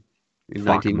 2 in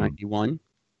 1991.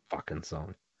 Fucking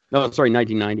song. No, sorry,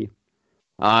 1990.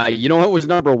 You know what was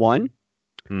number 1?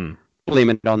 Blame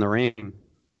It on the Rain.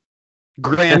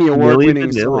 Grammy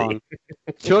award-winning song.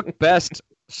 Took best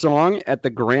song at the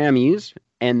Grammys,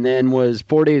 and then was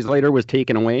 4 days later was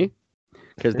taken away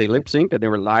because they lip synced and they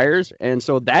were liars. And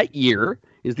so that year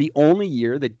is the only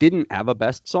year that didn't have a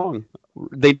best song.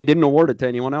 They didn't award it to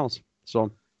anyone else. So,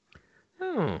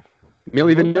 Milli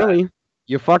Vanilli,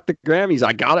 you fucked the Grammys.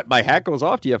 I got it. My hat goes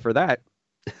off to you for that.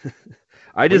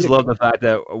 I just love the fact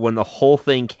that when the whole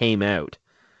thing came out,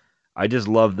 I just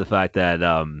love the fact that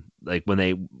like when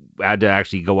they had to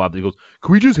actually go up, they goes,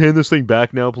 "Can we just hand this thing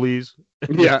back now, please?"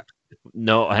 Yeah.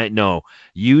 No.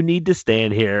 You need to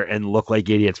stand here and look like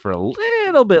idiots for a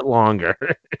little bit longer.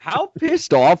 How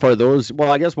pissed off are those?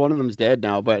 Well, I guess one of them's dead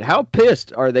now, but how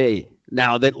pissed are they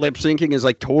now that lip syncing is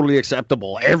like totally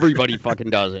acceptable? Everybody fucking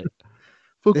does it.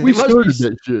 Fuck, we started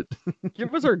that shit.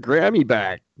 Give us our Grammy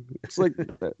back. It's like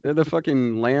they're the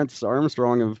fucking Lance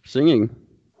Armstrong of singing.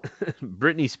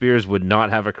 Britney Spears would not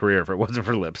have a career if it wasn't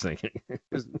for lip syncing.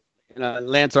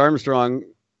 Lance Armstrong,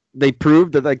 they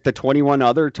proved that like the 21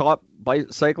 other top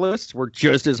cyclists were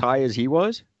just as high as he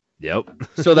was. Yep.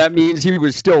 So that means he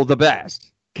was still the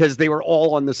best because they were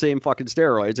all on the same fucking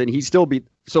steroids, and he still beat.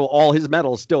 So all his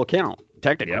medals still count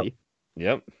technically.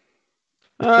 Yep.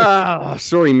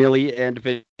 Sorry, Millie and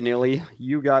Vanilli,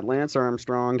 you got Lance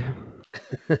Armstrong.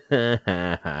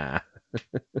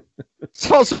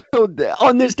 It's also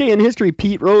on this day in history,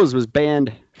 Pete Rose was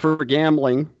banned for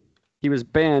gambling. He was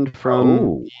banned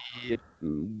from the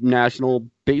National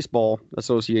Baseball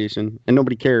Association, and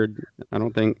nobody cared. I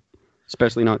don't think,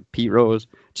 especially not Pete Rose.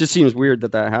 It just seems weird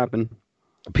that happened.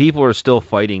 People are still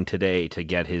fighting today to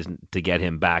get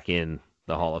him back in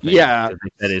the Hall of Fame. Yeah,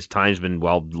 that his time's been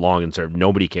long and served.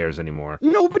 Nobody cares anymore.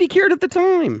 Nobody cared at the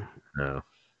time. No.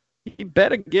 He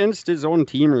bet against his own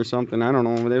team or something. I don't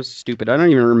know. That was stupid. I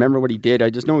don't even remember what he did. I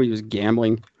just know he was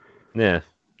gambling. Yeah,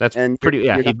 that's pretty.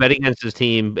 Yeah, he bet against his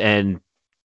team and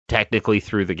technically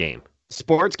threw the game.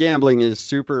 Sports gambling is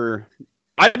super.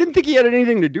 I didn't think he had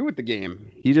anything to do with the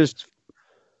game. He was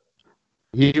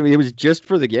just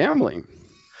for the gambling.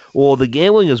 Well, the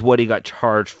gambling is what he got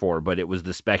charged for, but it was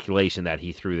the speculation that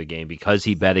he threw the game because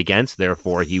he bet against.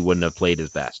 Therefore, he wouldn't have played his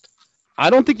best. I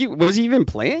don't think he was even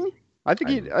playing. I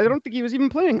don't think he was even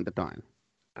playing at the time.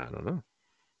 I don't know.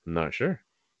 I'm not sure.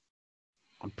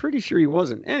 I'm pretty sure he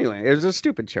wasn't. Anyway, it was a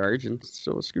stupid charge, and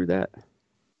so screw that.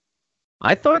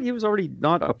 I thought he was already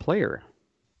not a player.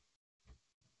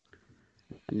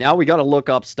 Now we got to look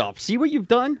up stuff. See what you've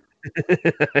done?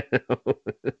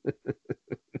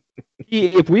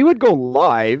 If we would go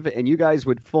live and you guys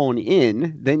would phone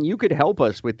in, then you could help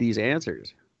us with these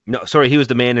answers. No, sorry, he was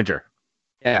the manager.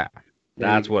 Yeah.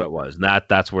 That's what it was.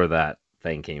 That's where that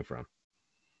thing came from.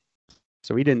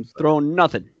 So we didn't throw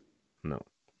nothing. No.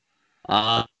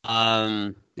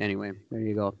 Anyway, there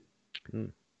you go. Hmm.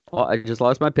 Oh, I just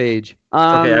lost my page.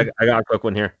 Okay, I got a quick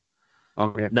one here.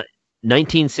 Okay.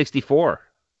 1964,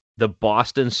 the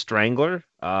Boston Strangler,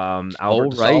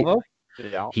 Albert right. DeSalvo.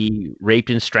 Yeah. He raped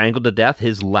and strangled to death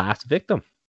his last victim.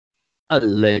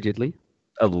 Allegedly.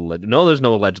 No, there's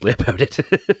no allegedly about it.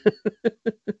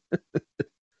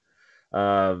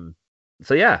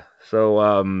 So yeah.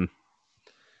 So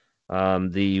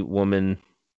the woman,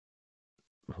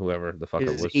 whoever the fuck it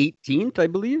was, 18th, I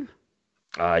believe.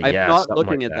 yeah, I'm not something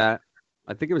looking like at that.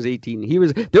 I think it was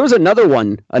 18. There was another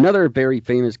one. Another very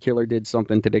famous killer did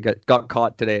something today. Got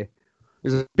caught today. It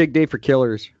was a big day for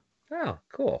killers. Oh,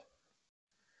 cool.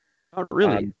 Not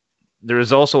really. There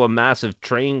is also a massive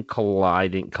train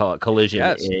collision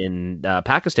in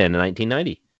Pakistan in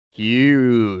 1990.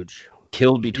 Huge.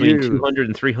 Killed between 200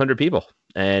 and 300 people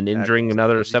and injuring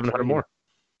another 700 more.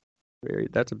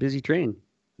 That's a busy train.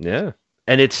 Yeah.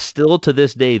 And it's still to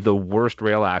this day the worst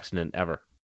rail accident ever.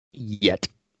 Yet.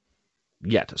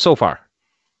 So far.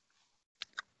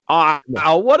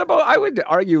 What about, I would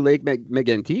argue Lake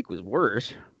Megantic was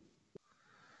worse.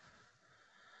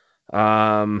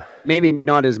 Maybe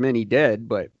not as many dead,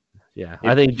 but yeah,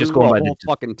 I think just going by the whole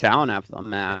fucking town off the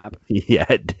map. Yeah,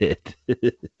 it did.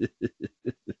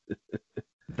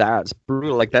 That's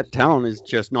brutal. Like, that town is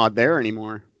just not there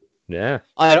anymore. Yeah.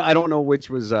 I don't know which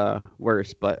was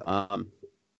worse, but I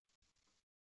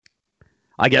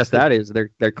guess that is.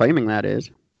 They're claiming that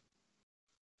is.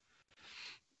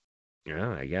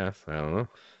 Yeah, I guess. I don't know.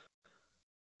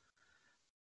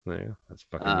 Yeah, that's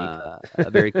fucking neat.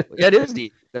 Very cool. Yeah, it is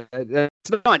neat.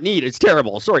 It's not neat. It's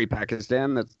terrible. Sorry,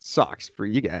 Pakistan. That sucks for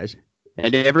you guys.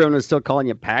 And everyone was still calling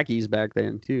you Pakis back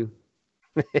then, too.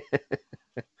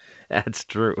 That's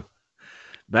true.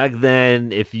 Back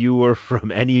then, if you were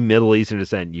from any Middle Eastern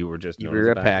descent, you were just known as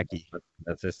a Paki.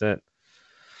 That's just it.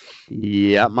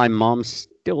 Yeah, my mom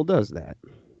still does that.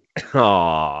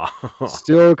 Aww.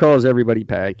 Still calls everybody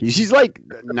Paki. She's like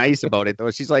nice about it though.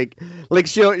 She's like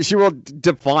she will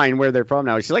define where they're from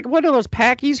now. She's like, what are those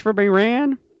Pakis from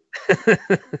Iran?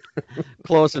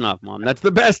 Close enough, Mom. That's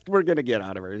the best we're gonna get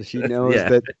out of her. She knows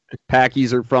that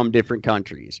Pakis are from different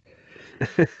countries.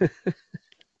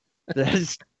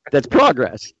 That's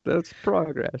progress. That's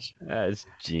progress. That's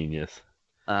genius.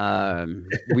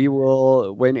 We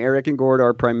will, when Eric and Gord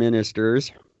are prime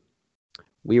ministers,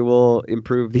 we will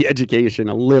improve the education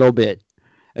a little bit,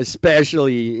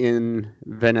 especially in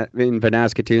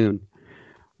Vanascatoon.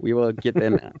 We will get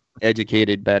them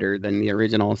educated better than the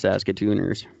original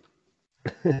Saskatooners.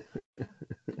 I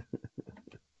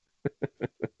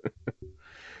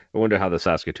wonder how the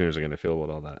Saskatooners are going to feel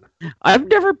about all that. I've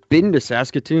never been to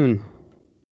Saskatoon.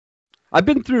 I've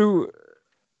been through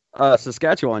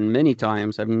Saskatchewan many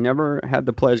times. I've never had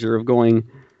the pleasure of going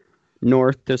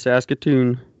north to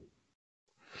Saskatoon.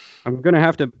 I'm going to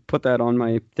have to put that on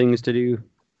my things to do.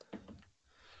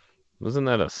 Wasn't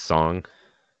that a song?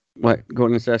 What,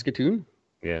 going to Saskatoon?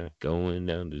 Yeah, going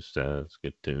down to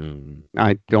Saskatoon.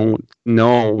 I don't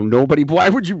know. Nobody. Why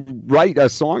would you write a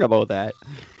song about that?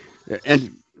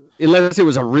 And unless it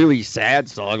was a really sad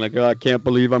song, like, oh, I can't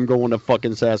believe I'm going to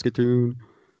fucking Saskatoon.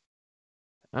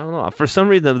 I don't know. For some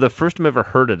reason, the first time I ever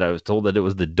heard it, I was told that it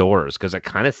was the Doors because it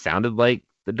kind of sounded like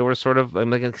the Doors, sort of. I'm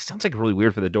like, it sounds like really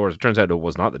weird for the Doors. It turns out it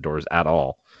was not the Doors at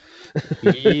all.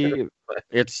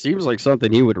 It seems like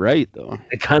something he would write, though.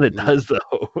 It kind of does,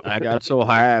 though. I got so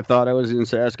high, I thought I was in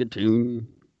Saskatoon.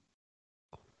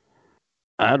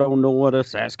 I don't know what a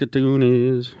Saskatoon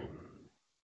is.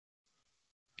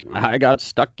 I got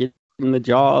stuck in the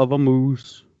jaw of a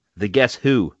moose. The Guess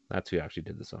Who? That's who actually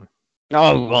did the song.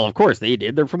 Oh, well, of course they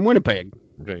did. They're from Winnipeg.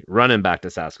 Okay. Running Back to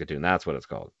Saskatoon. That's what it's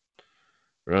called.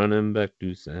 Running Back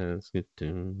to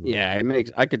Saskatoon. Yeah,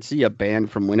 I could see a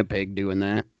band from Winnipeg doing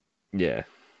that. Yeah.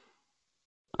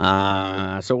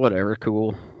 So whatever,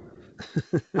 cool.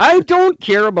 I don't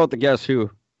care about the Guess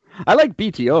Who. I like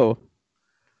BTO.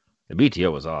 The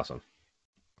BTO was awesome.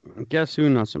 Guess Who,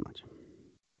 not so much.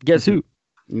 Guess Who?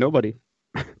 Nobody.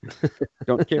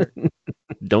 Don't care.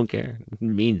 Don't care. It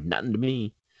means nothing to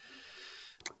me.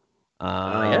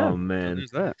 Yeah. Man.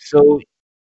 That? So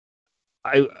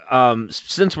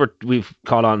since we've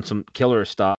caught on some killer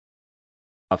stuff,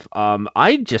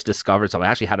 I just discovered something.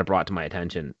 I actually had it brought to my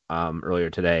attention earlier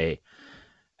today,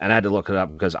 and I had to look it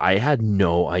up because I had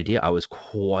no idea. I was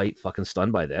quite fucking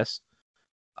stunned by this.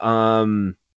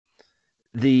 The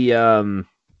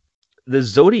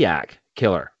Zodiac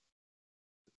killer.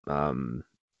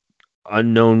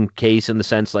 Unknown case in the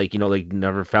sense, like, they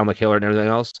never found the killer and everything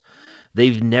else.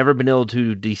 They've never been able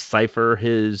to decipher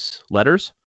his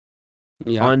letters.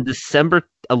 Yeah. On December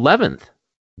 11th,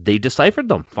 they deciphered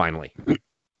them finally.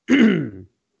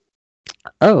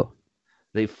 Oh.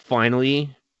 They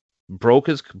finally broke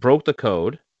the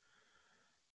code,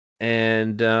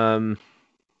 and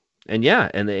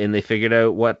they figured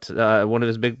out what one of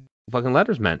his big fucking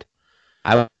letters meant.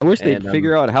 I wish they'd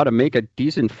figure out how to make a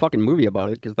decent fucking movie about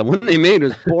it, because the one they made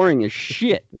was boring as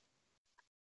shit.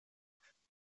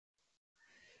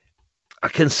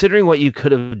 Considering what you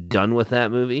could have done with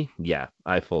that movie, yeah,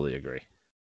 I fully agree.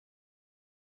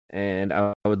 And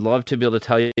I would love to be able to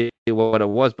tell you what it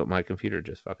was, but my computer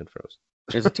just fucking froze.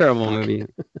 It's a terrible movie.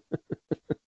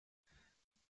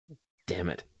 Damn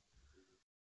it.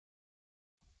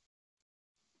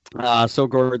 So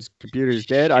Gord's computer's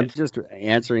dead. I'm just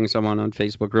answering someone on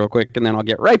Facebook real quick, and then I'll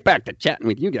get right back to chatting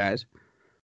with you guys.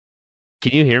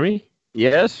 Can you hear me?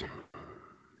 Yes.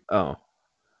 Oh.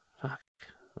 Fuck.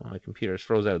 My computer's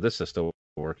froze out. This is still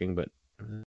working, but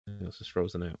this is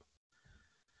frozen out.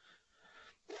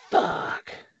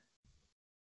 Fuck.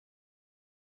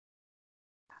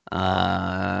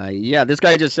 Yeah, this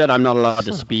guy just said I'm not allowed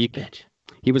to speak.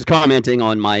 He was commenting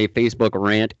on my Facebook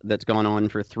rant that's gone on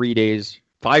for 3 days,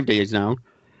 5 days now.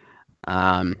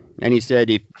 And he said,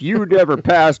 if you never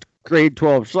passed grade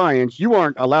 12 science, you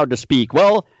aren't allowed to speak.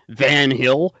 Well, Van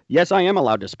Hill, yes, I am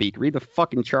allowed to speak. Read the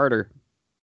fucking charter.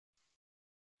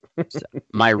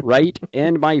 My right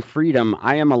and my freedom,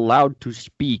 I am allowed to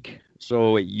speak.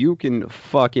 So you can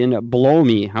fucking blow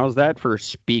me. How's that for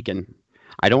speaking?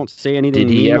 I don't say anything.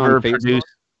 Did he ever on Facebook. produce?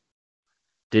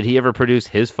 Did he ever produce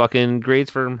his fucking grades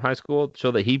from high school to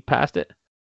show that he passed it?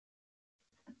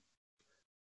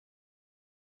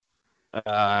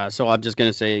 So I'm just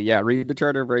gonna say, yeah, read the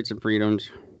Charter of Rights and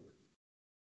Freedoms,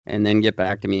 and then get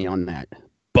back to me on that,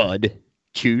 bud.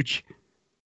 Chooch.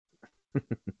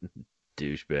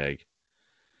 Douchebag.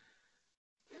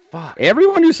 Fuck.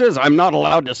 Everyone who says I'm not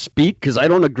allowed to speak because I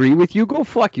don't agree with you, go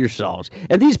fuck yourselves.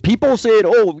 And these people saying,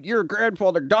 oh, your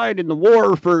grandfather died in the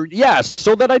war for, yes,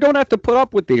 so that I don't have to put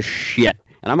up with this shit.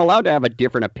 And I'm allowed to have a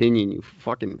different opinion, you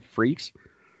fucking freaks.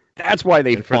 That's why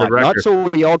they fought, not so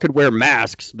we all could wear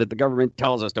masks that the government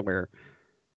tells us to wear.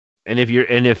 And if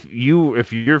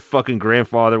your fucking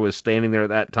grandfather was standing there at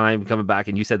that time coming back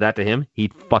and you said that to him,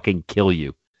 he'd fucking kill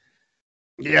you.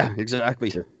 Yeah,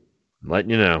 exactly. I'm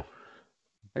letting you know.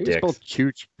 How do you spell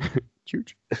chooch?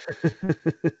 Chooch.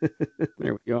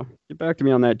 There we go. Get back to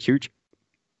me on that, chooch.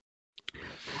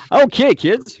 Okay,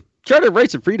 kids. Charter of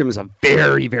Rights and Freedom is a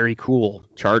very, very cool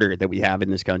charter that we have in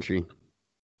this country.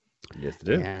 Yes, it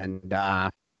is. And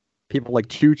people like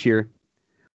Chooch here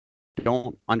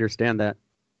don't understand that.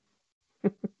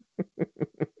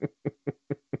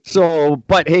 So,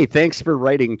 but hey, thanks for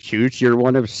writing, Chooch. You're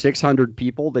one of 600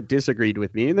 people that disagreed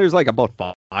with me. And there's like about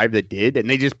 5 that did. And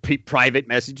they just private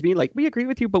messaged me like, we agree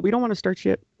with you, but we don't want to start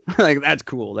shit. Like, that's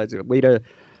cool. That's a way to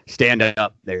stand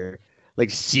up there. Like,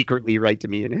 secretly write to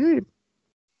me and,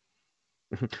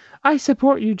 hey, I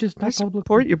support you, just not I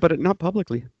support you, but not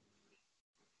publicly.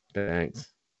 Thanks.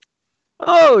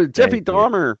 Oh, Jeffrey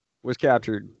Dahmer was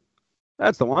captured.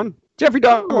 That's the one. Jeffrey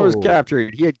Dahmer was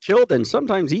captured. He had killed and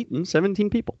sometimes eaten 17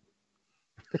 people.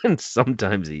 And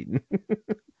sometimes eaten.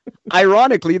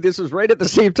 Ironically, this was right at the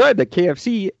same time that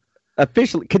KFC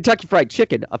officially, Kentucky Fried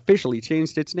Chicken officially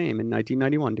changed its name in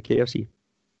 1991 to KFC.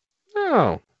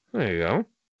 Oh, there you go.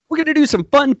 We're going to do some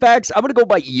fun facts. I'm going to go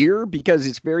by year because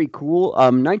it's very cool.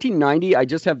 1990, I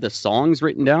just have the songs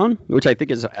written down, which I think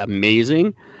is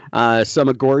amazing. Some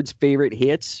of Gord's favorite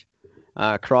hits.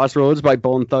 Crossroads by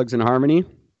Bone Thugs and Harmony.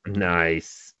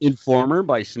 Nice. Informer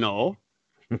by Snow.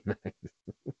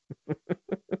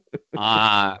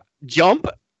 Jump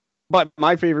by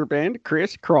my favorite band,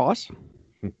 Criss Cross.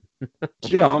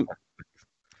 Jump.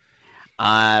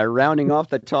 Rounding off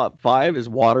the top 5 is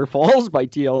Waterfalls by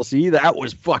TLC. That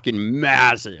was fucking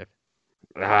massive.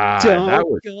 That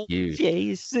was huge.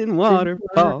 Chasing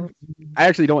waterfalls. I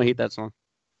actually don't hate that song.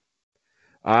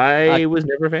 I was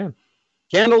never a fan.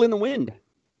 Candle in the Wind.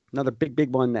 Another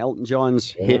big one. Elton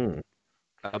John's hit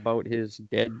about his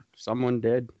someone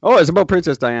dead. Oh, it's about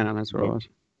Princess Diana. That's what it was.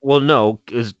 Well, no,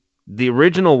 because the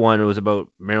original one was about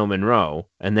Marilyn Monroe,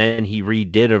 and then he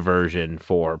redid a version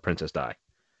for Princess Di.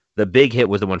 The big hit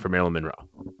was the one for Marilyn Monroe.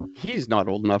 He's not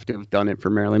old enough to have done it for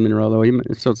Marilyn Monroe,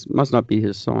 though. So it must not be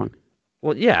his song.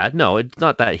 Well, yeah, no, it's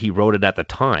not that he wrote it at the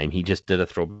time. He just did a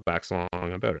throwback song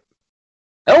about it.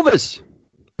 Elvis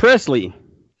Presley,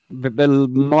 the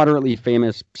moderately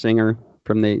famous singer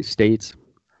from the States.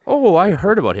 Oh, I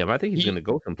heard about him. I think he's He- going to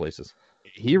go some places.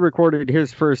 He recorded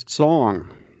his first song.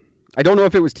 I don't know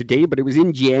if it was today, but it was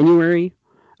in January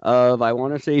of, I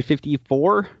want to say,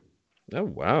 54. Oh,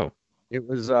 wow. It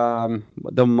was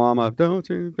the Mama, don't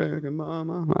you beg a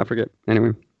mama. I forget.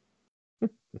 Anyway.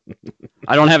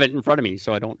 I don't have it in front of me,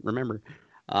 so I don't remember.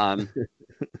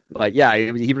 But yeah,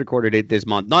 he recorded it this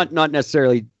month. Not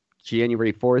necessarily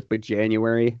January 4th, but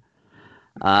January.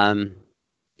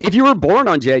 If you were born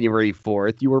on January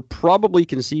 4th, you were probably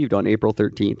conceived on April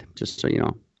 13th, just so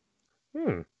you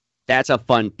know. That's a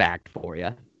fun fact for you.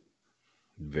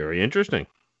 Very interesting.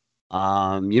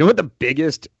 You know what the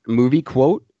biggest movie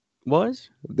quote was?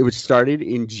 It was started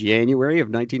in January of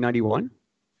 1991.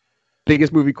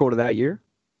 Biggest movie quote of that year.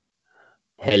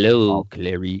 Hello,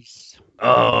 Clarice.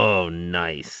 Oh,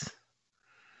 nice.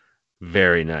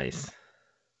 Very nice.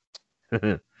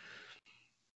 So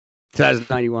that's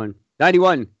 91.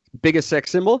 91, biggest sex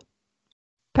symbol?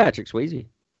 Patrick Swayze.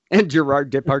 And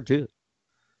Gerard Depardieu.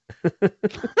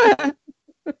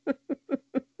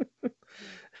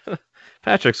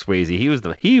 Patrick Swayze,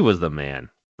 he was the man.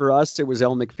 For us, it was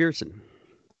Elle McPherson.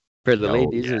 For the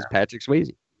ladies, it was Patrick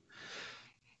Swayze.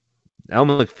 Elle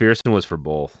McPherson was for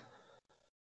both.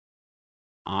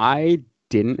 I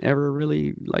didn't ever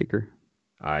really like her.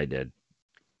 I did.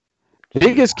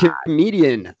 Biggest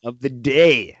comedian of the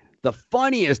day. The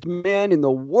funniest man in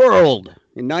the world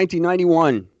in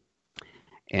 1991.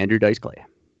 Andrew Dice Clay.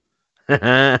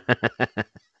 Man,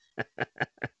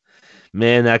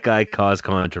 that guy caused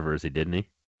controversy, didn't he?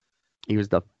 He was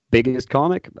the biggest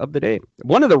comic of the day.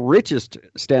 One of the richest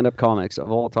stand-up comics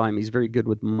of all time. He's very good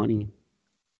with money.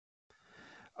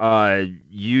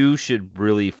 You should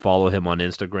really follow him on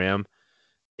Instagram.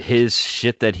 His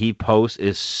shit that he posts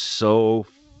is so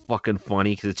fucking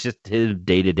funny because it's just his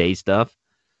day-to-day stuff.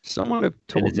 Someone have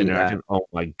told me that. Oh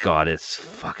my god, it's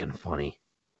fucking funny.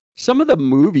 Some of the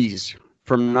movies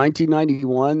from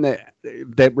 1991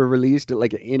 that were released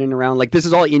like in and around, like this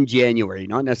is all in January,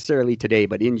 not necessarily today,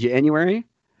 but in January.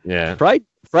 Yeah. Fried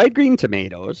green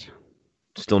tomatoes.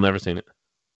 Still never seen it.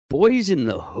 Boys in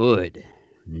the Hood.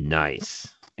 Nice.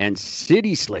 And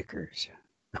City Slickers.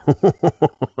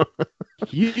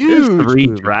 Huge three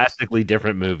movies. drastically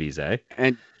different movies, eh?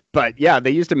 But yeah,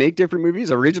 they used to make different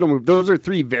movies. Original movies. Those are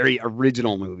three very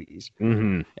original movies.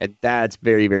 Mm-hmm. And that's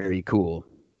very, very cool.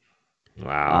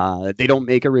 Wow. They don't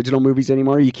make original movies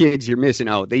anymore. You kids, you're missing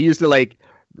out. They used to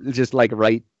just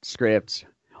write scripts.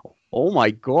 Oh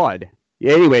my god.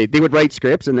 Yeah, anyway, they would write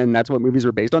scripts and then that's what movies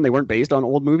were based on. They weren't based on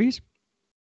old movies.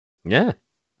 Yeah.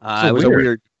 It was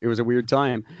a weird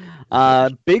time.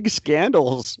 Big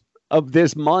scandals of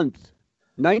this month.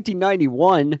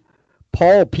 1991,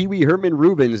 Paul Pee Wee Herman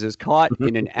Rubens is caught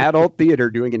in an adult theater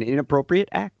doing an inappropriate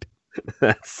act.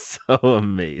 That's so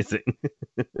amazing.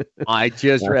 I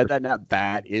just read that now.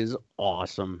 That is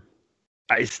awesome.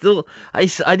 I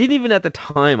didn't even at the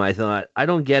time, I thought, I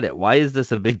don't get it. Why is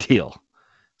this a big deal?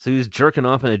 So he was jerking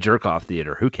off in a jerk-off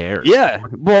theater. Who cares? Yeah,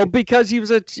 well, because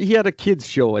he had a kids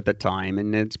show at the time,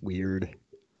 and it's weird.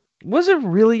 Was it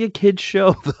really a kids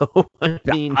show though? I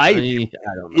don't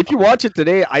know. If you watch it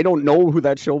today, I don't know who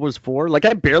that show was for. Like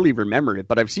I barely remember it,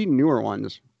 but I've seen newer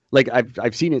ones. Like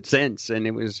I've seen it since, and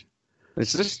it's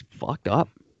just fucked up.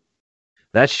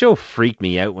 That show freaked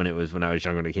me out when I was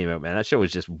younger when it came out, man. That show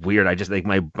was just weird. I just like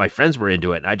my friends were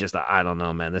into it, and I don't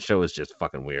know, man. This show was just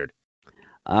fucking weird.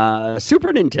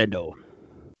 Super Nintendo.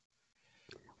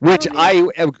 Which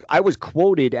I was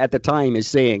quoted at the time as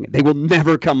saying they will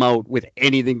never come out with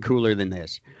anything cooler than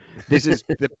this. This is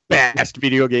the best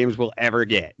video games we'll ever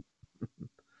get.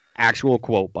 Actual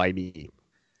quote by me.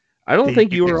 I don't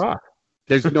think you were off.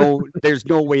 There's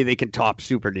no way they can top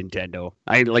Super Nintendo.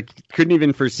 I couldn't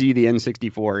even foresee the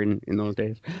N64 in those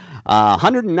days.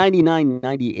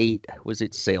 $199.98 was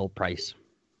its sale price.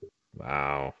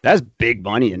 Wow, that's big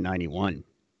money in '91.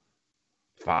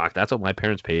 Fuck, that's what my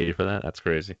parents paid for that. That's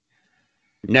crazy.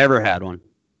 Never had one.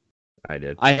 I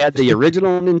did. I had the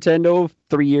original Nintendo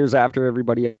 3 years after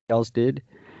everybody else did.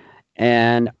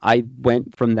 And I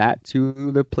went from that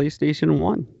to the PlayStation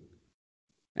 1.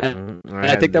 And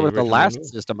I think that was the last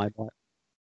system I bought.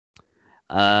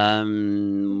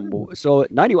 So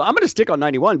 91, I'm going to stick on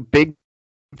 91. Big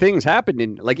things happened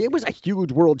it was a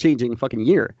huge world-changing fucking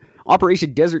year.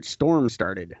 Operation Desert Storm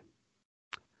started.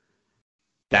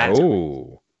 That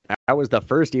was the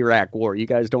first Iraq war. You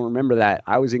guys don't remember that.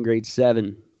 I was in grade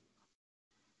 7.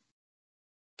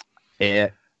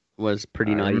 It was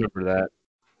pretty nice. I remember that.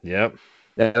 Yep.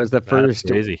 That was the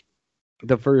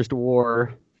first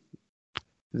war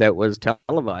that was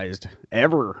televised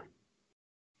ever.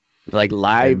 Like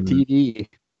live TV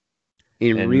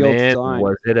in real time.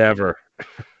 Was it ever?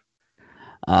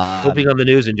 Flipping on the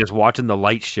news and just watching the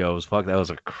light shows. Fuck, that was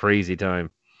a crazy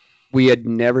time. We had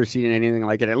never seen anything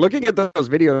like it. And looking at those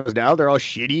videos now, they're all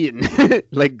shitty and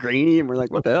like grainy. And we're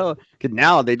like, what the hell? Because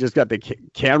now they just got the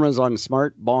cameras on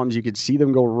smart bombs. You could see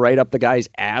them go right up the guy's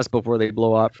ass before they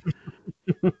blow up.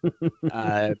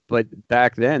 But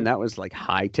back then, that was like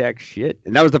high tech shit.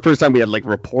 And that was the first time we had like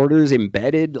reporters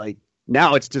embedded. Like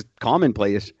now it's just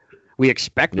commonplace. We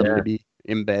expect them to be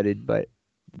embedded. But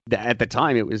at the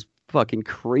time, it was fucking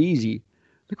crazy.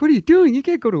 Like, what are you doing? You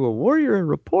can't go to a war. You're a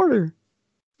reporter.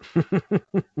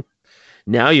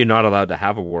 Now you're not allowed to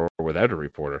have a war without a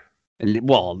reporter. And,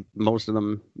 well, most of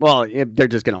them, well, they're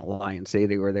just gonna lie and say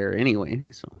they were there anyway.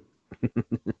 So,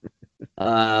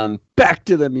 back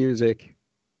to the music.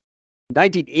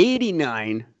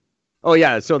 1989. Oh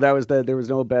yeah, so that was there was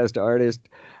no best artist.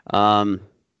 Wind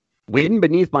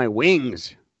Beneath My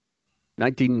Wings.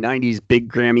 1990s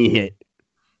big Grammy hit.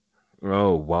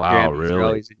 Oh wow, Grammys really? are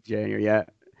always in January, yeah.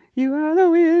 You are the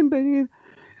wind beneath.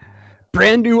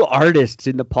 Brand new artists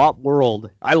in the pop world.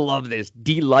 I love this.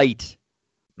 Delight.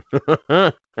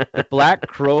 Black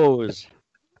Crows.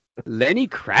 Lenny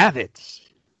Kravitz.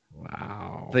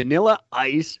 Wow. Vanilla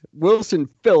Ice. Wilson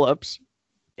Phillips.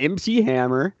 MC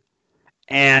Hammer.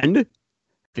 And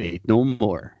Faith No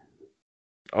More.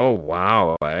 Oh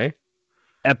wow, eh?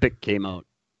 Epic came out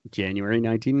January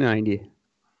 1990.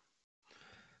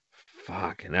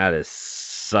 Fuck, and that is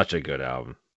such a good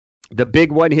album. The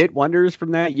big one-hit wonders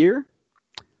from that year.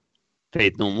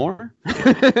 Faith No More.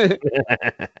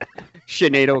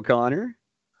 Sinead O'Connor.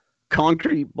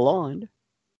 Concrete Blonde.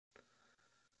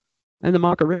 And the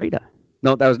Macarena.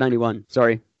 No, that was 91.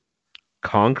 Sorry.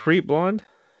 Concrete Blonde?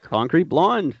 Concrete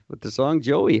Blonde with the song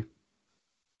Joey.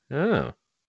 Oh.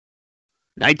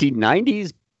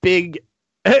 1990s big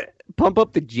Pump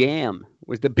Up the Jam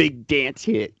was the big dance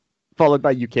hit, followed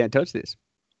by You Can't Touch This.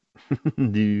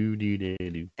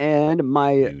 And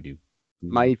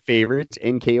my favorites,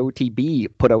 NKOTB,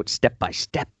 put out Step by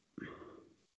Step.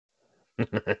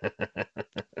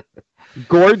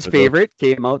 Gord's favorite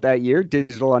came out that year,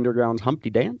 Digital Underground's Humpty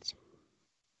Dance.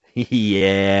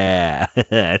 Yeah,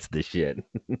 that's the shit.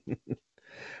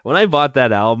 When I bought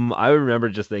that album, I remember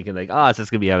just thinking like, oh, it's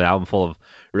just gonna be an album full of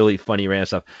really funny random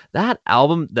stuff. That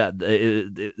album,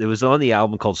 it was on the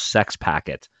album called Sex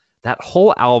Packet. That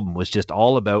whole album was just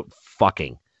all about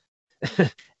fucking,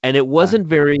 and it wasn't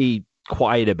very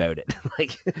quiet about it.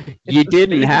 Like you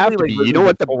didn't have to be. You know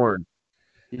what the porn.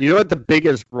 You know what the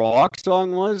biggest rock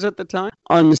song was at the time?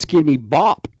 Unskinny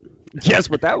Bop. Guess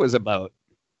what that was about?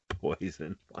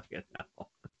 Poison. Fucking hell.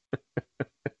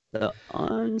 The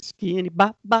unskinny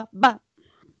bop bop bop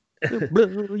will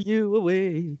blow you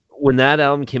away. When that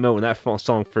album came out, when that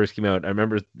song first came out, I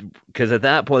remember because at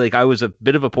that point, like I was a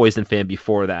bit of a Poison fan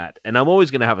before that, and I'm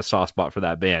always gonna have a soft spot for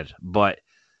that band. But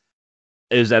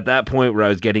it was at that point where I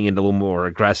was getting into a little more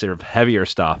aggressive, heavier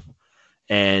stuff,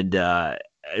 and I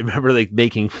remember like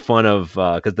making fun of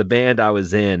because the band I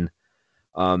was in,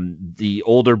 the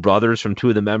older brothers from two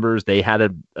of the members, they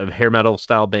had a hair metal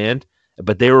style band.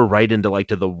 But they were right into like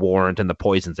to the Warrant and the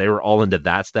Poisons. They were all into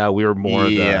that style. We were more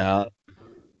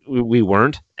we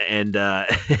weren't. And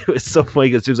it was so funny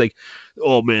because it was like,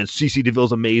 oh man, CC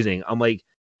DeVille's amazing. I'm like,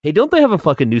 hey, don't they have a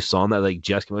fucking new song that like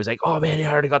just came out? He's like, oh man,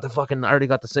 I already got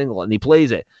the single, and he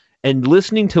plays it. And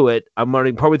listening to it, I'm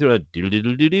already probably through a do do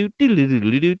do do do do do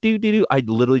do do do. I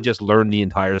literally just learned the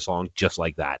entire song just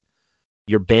like that.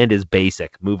 Your band is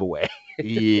basic. Move away.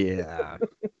 Yeah.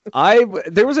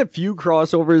 There was a few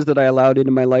crossovers that I allowed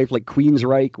into my life, like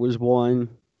Queensryche was one.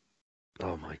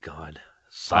 Oh my god.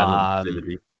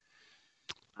 Silent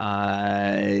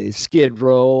Skid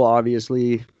Row,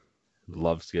 obviously.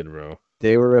 Love Skid Row.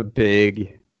 They were a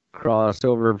big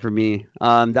crossover for me.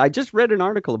 I just read an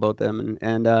article about them,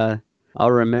 and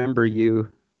I'll Remember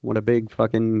You. What a big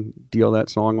fucking deal that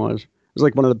song was. It was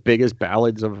like one of the biggest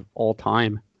ballads of all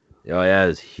time. Oh yeah,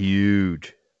 it's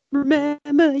huge.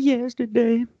 Remember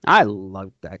Yesterday. I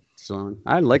love that song.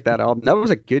 I like that album. That was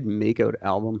a good makeout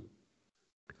album.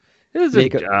 It was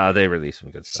they released some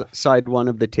good stuff. Side one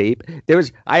of the tape.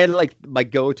 I had like my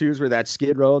go-tos were that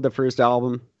Skid Row, the first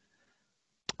album.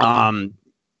 Guns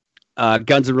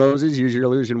N' Roses, Use Your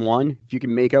Illusion 1. If you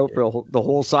can make out for the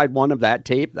whole side one of that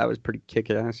tape, that was pretty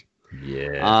kick-ass.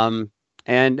 Yeah.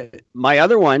 And my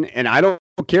other one, and I don't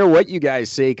care what you guys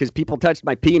say because people touched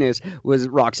my penis, was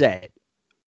Roxette.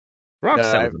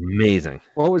 Roxette was amazing.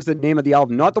 What was the name of the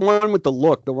album? Not the one with the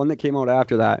look, the one that came out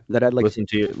after that. That had like listen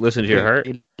to your heart.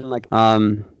 Like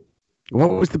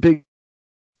what was the big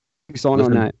song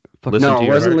on that? No, it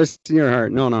wasn't Listen to Your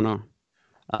Heart. No.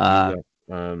 I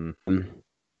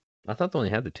thought they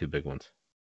only had the two big ones.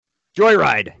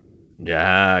 Joyride.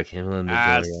 Yeah, Camel and the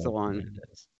That's Joyride. the one.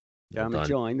 Well Come and done.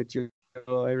 join the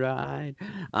joyride.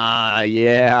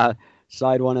 Yeah.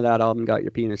 Side one of that album got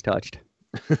your penis touched.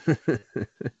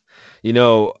 You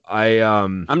know,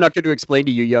 I'm not going to explain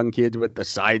to you young kids what the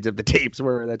sides of the tapes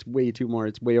were. That's way too more.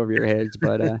 It's way over your heads.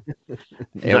 But not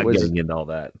getting into all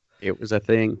that. it was a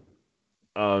thing.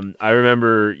 I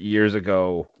remember years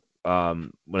ago,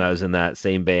 when I was in that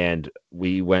same band,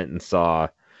 we went and saw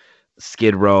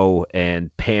Skid Row and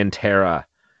Pantera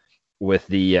with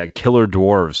the Killer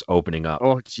Dwarves opening up.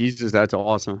 Oh Jesus, that's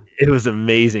awesome. It was an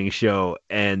amazing show,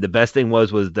 and the best thing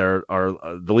was the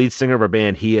lead singer of our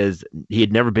band. He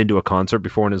had never been to a concert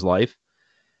before in his life,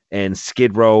 and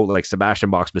Skid Row, like Sebastian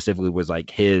Bach specifically, was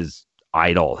like his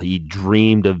idol. He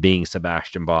dreamed of being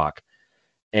Sebastian Bach,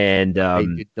 and I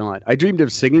did not. I dreamed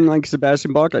of singing like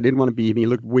Sebastian Bach. I didn't want to be him. He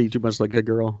looked way too much like a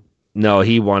girl. no,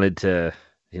 he wanted to.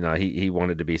 He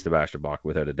wanted to be Sebastian Bach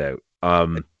without a doubt.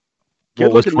 Good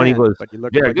What was looking funny man, was but he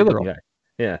looked yeah, like a good looking girl. guy.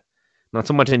 Yeah, not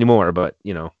so much anymore, but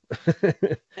Yeah,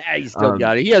 he's still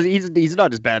got it. He's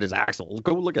not as bad as Axel.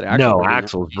 Go look at Axel. no, right now.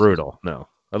 Axel's brutal. No,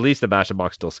 at least Sebastian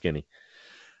Bach's still skinny.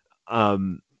 But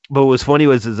what was funny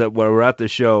is that when we were at the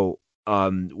show,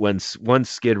 once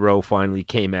Skid Row finally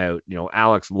came out,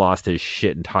 Alex lost his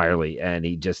shit entirely, and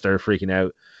he just started freaking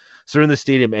out. So we're in the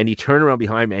stadium, and he turned around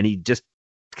behind me, and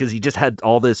because he just had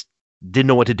all this, didn't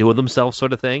know what to do with himself,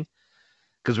 sort of thing.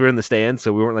 Because we were in the stands,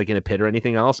 so we weren't like in a pit or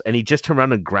anything else. And he just turned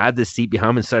around and grabbed the seat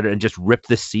behind him and just ripped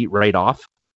the seat right off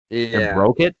and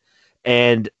broke it.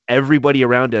 And everybody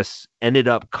around us ended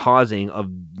up causing a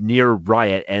near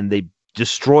riot, and they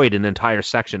destroyed an entire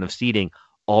section of seating,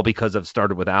 all because of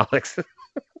started with Alex.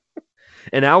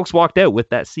 And Alex walked out with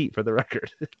that seat, for the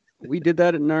record. We did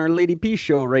that in our Lady Peace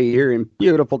show right here in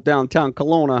beautiful downtown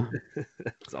Kelowna.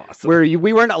 That's awesome. Where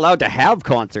we weren't allowed to have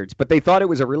concerts, but they thought it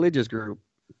was a religious group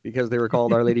because they were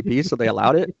called Our Lady Peace, so they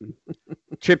allowed it.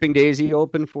 Tripping Daisy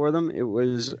opened for them. It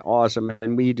was awesome,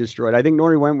 and we destroyed. I think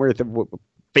Nori Wentworth,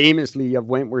 famously of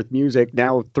Wentworth Music,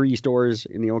 now 3 stores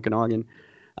in the Okanagan,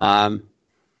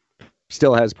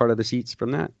 still has part of the seats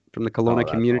from the Kelowna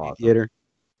Community awesome. Theater.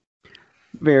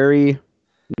 Very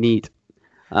neat.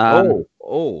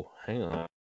 Hang on.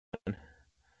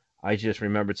 I just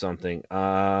remembered something.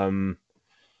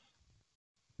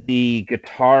 The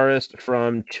guitarist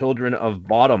from Children of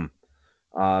Bodom,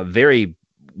 very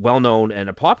well-known and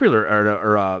a popular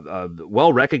or a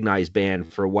well-recognized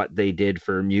band for what they did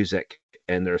for music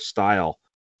and their style.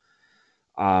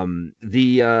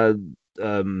 The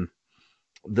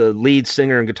lead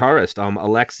singer and guitarist,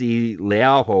 Alexi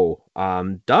Leaho,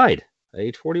 died at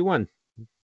age 41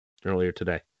 earlier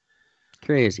today.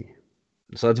 Crazy.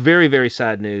 So it's very, very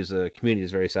sad news. The community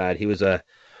is very sad. He was a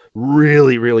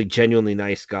really, really genuinely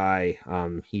nice guy.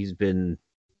 He's been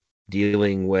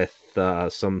dealing with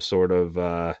some sort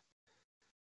of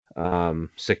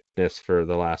sickness for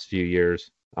the last few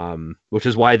years, which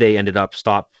is why they ended up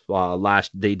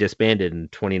they disbanded in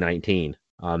 2019.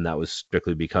 That was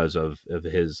strictly because of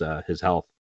his health.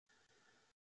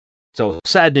 So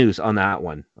sad news on that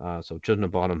one. So Children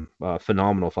of Bodom,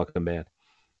 phenomenal fucking band.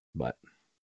 But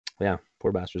yeah,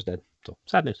 poor bastard's dead. So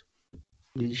sad news.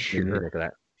 Sure. Look at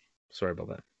that. Sorry about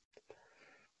that.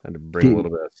 Had to bring a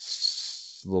little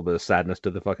bit of sadness to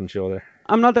the fucking show there.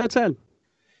 I'm not that sad.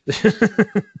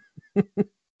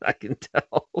 I can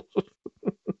tell.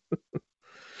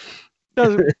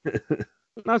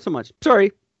 Not so much.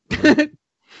 Sorry.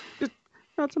 Just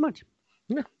not so much.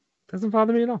 Yeah, doesn't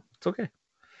bother me at all. It's okay.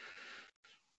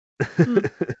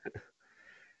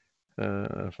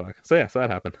 Fuck. So yeah, so that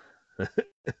happened.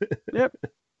 Yep.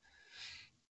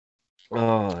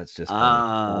 Oh, that's just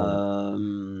funny.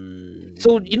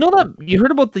 So you heard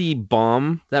about the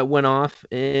bomb that went off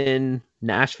in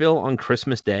Nashville on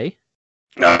Christmas Day?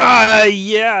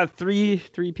 Yeah, three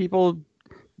people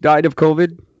died of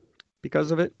COVID because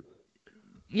of it.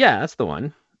 Yeah, that's the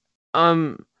one.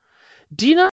 Do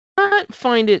you not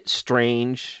find it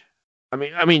strange?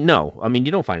 I mean, no. I mean,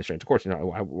 you don't find it strange. Of course,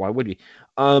 why would you?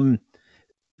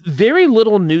 Very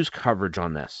little news coverage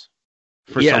on this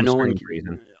for some strange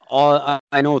reason.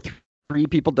 I know 3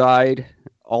 people died,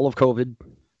 all of COVID,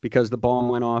 because the bomb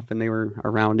went off and they were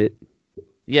around it.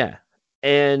 Yeah,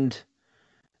 and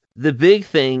the big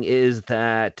thing is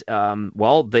that,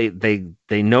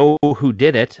 they know who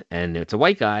did it, and it's a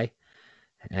white guy.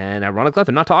 And ironically enough,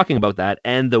 they're not talking about that.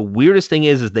 And the weirdest thing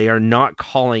is they are not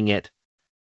calling it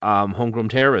homegrown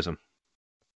terrorism.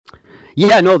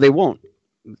 Yeah, no, they won't.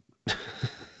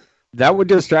 That would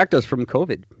distract us from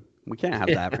COVID. We can't have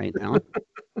that right now.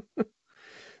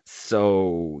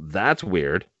 So that's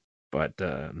weird. But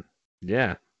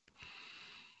yeah.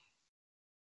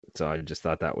 So I just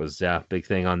thought that was big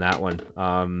thing on that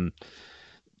one.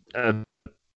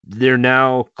 They're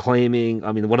now claiming.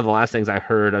 I mean, one of the last things I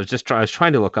heard, I was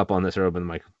trying to look up on this earlier, but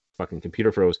my fucking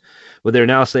computer froze. But they're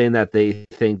now saying that they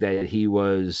think that he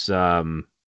was some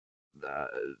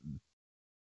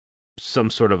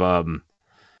sort of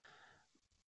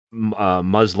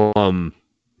Muslim,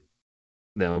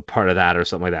 part of that or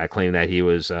something like that, claiming that he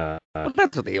was Well,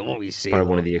 that's what they always say. part of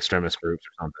one of the extremist groups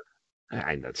or something.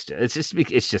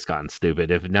 It's just gotten stupid.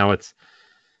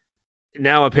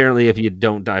 Now apparently if you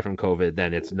don't die from COVID,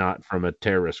 then it's not from a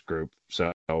terrorist group.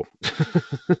 So Oh,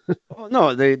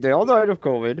 no, they all died of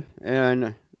COVID,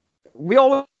 and we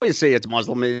always say it's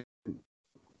Muslim.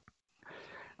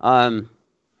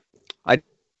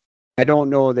 I don't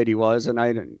know that he was,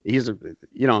 and he's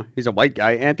a white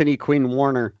guy, Anthony Quinn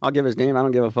Warner. I'll give his name. I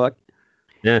don't give a fuck.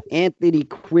 Yeah, Anthony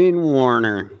Quinn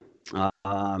Warner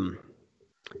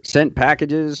sent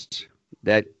packages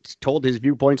that told his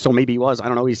viewpoint, so maybe he was. I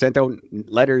don't know. He sent out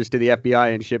letters to the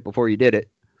FBI and shit before he did it.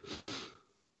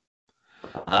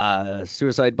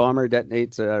 Suicide bomber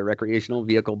detonates a recreational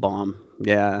vehicle bomb.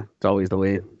 Yeah, it's always the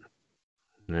way.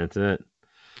 that's it.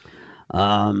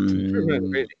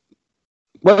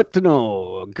 What to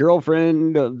know?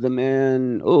 Girlfriend of the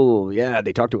man. Oh, yeah,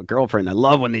 they talk to a girlfriend. I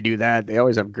love when they do that. They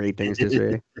always have great things to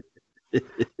say.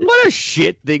 What a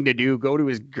shit thing to do. Go to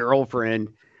his girlfriend.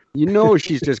 You know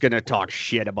she's just going to talk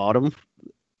shit about him.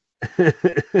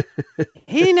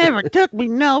 He never took me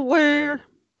nowhere.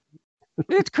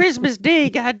 It's Christmas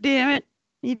Day, goddammit.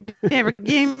 He never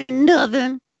gave me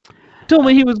nothing. Told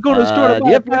me he was going to start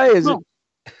The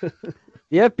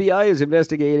FBI is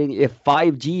investigating if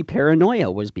 5G paranoia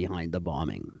was behind the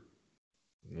bombing.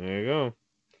 There you go.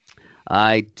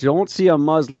 I don't see a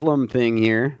Muslim thing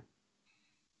here.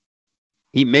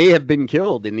 He may have been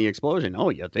killed in the explosion. Oh,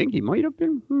 you think he might have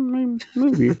been?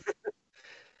 Maybe.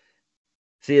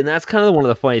 See, and that's kind of one of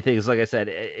the funny things. Like I said,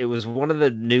 it was one of the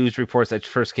news reports that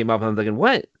first came up, and I'm thinking,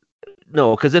 what?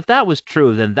 No, because if that was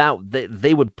true, then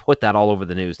they would put that all over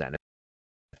the news then,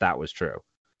 if that was true.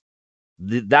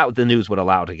 The news would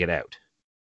allow to get out.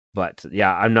 But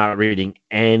yeah, I'm not reading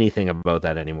anything about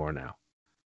that anymore now.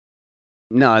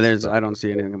 No, I don't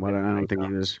see anything about it. I don't think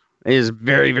he is. He is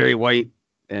very, very white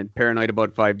and paranoid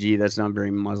about 5G. That's not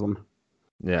very Muslim.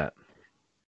 Yeah.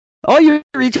 All you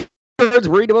retards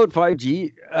worried about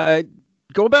 5G,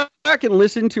 go back and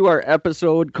listen to our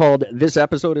episode called "This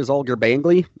Episode is All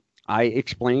Gerbangly." I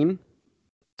explain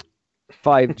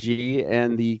 5G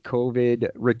and the COVID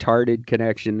retarded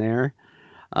connection there.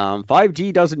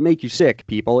 5G doesn't make you sick,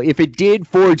 people. If it did,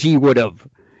 4G would have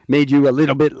made you a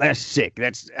little bit less sick.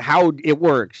 That's how it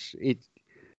works. It's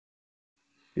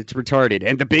retarded.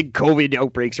 And the big COVID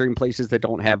outbreaks are in places that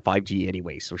don't have 5G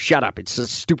anyway. So shut up. It's a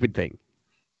stupid thing.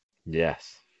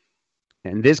 Yes.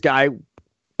 And this guy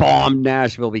bombed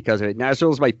Nashville because of it.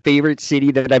 Nashville is my favorite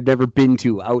city that I've never been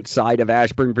to outside of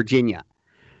Ashburn, Virginia.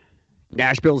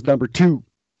 Nashville's number 2.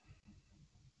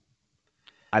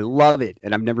 I love it,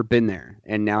 and I've never been there.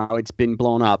 And now it's been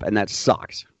blown up, and that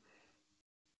sucks.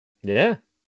 Yeah.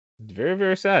 Very,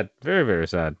 very sad. Very, very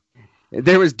sad.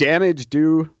 There was damage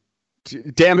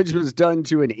was done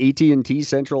to an AT&T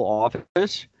central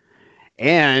office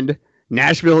and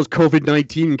Nashville's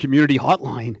COVID-19 community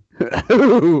hotline.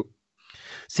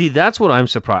 See, that's what I'm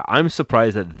surprised. I'm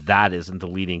surprised that isn't the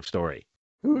leading story.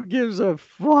 Who gives a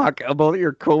fuck about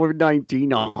your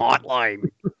COVID-19 hotline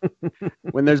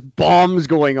when there's bombs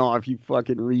going off, you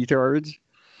fucking retards?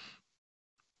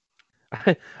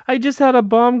 I just had a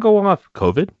bomb go off.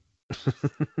 COVID?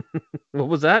 What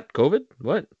was that? COVID?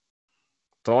 What?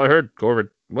 That's all I heard. COVID.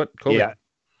 What? COVID? Yeah.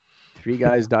 3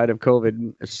 guys died of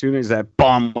COVID as soon as that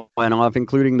bomb went off,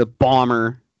 including the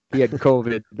bomber. He had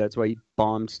COVID. That's why he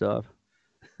bombed stuff.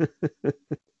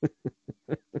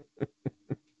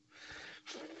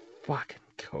 Fucking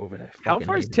COVID. How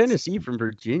far is Tennessee from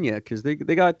Virginia? Because they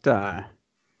got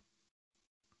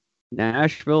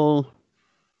Nashville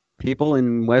people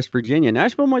in West Virginia.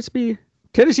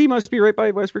 Tennessee must be right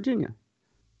by West Virginia.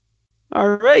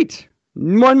 All right.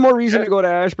 One more reason to go to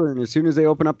Ashburn as soon as they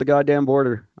open up the goddamn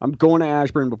border. I'm going to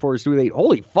Ashburn before it's too late.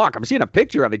 Holy fuck, I'm seeing a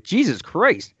picture of it. Jesus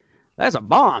Christ. That's a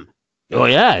bomb. Oh,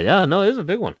 yeah. Yeah, no, it is a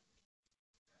big one.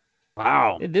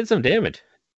 Wow. It did some damage.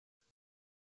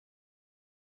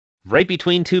 Right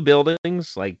between 2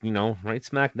 buildings, right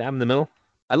smack dab in the middle.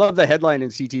 I love the headline in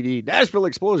CTD. Nashville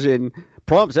explosion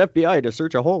prompts FBI to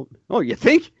search a home. Oh, you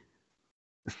think?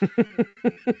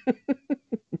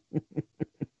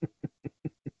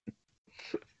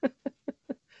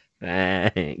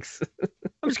 Thanks.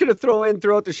 I'm just going to throw in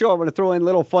throughout the show, I'm going to throw in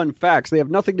little fun facts. They have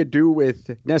nothing to do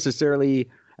with necessarily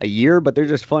a year, but they're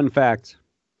just fun facts.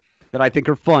 that I think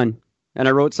are fun, and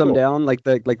I wrote some down, like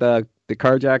the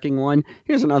carjacking one.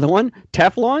 Here's another one.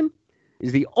 Teflon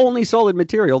is the only solid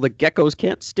material that geckos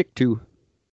can't stick to.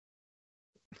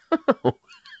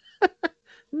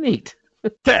 Neat.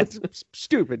 That's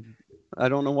stupid. I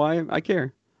don't know why I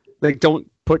care. Like, don't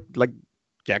put, like,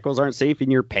 geckos aren't safe in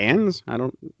your pans.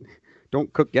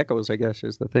 Don't cook geckos, I guess,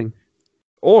 is the thing.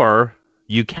 Or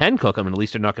you can cook them, and at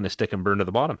least they're not going to stick and burn to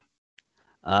the bottom.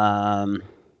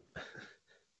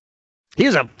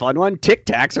 Here's a fun one. Tic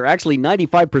Tacs are actually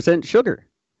 95% sugar,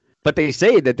 but they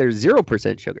say that they're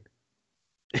 0% sugar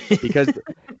because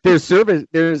their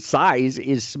size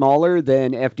is smaller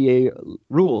than FDA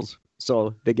rules,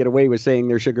 so they get away with saying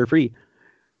they're sugar free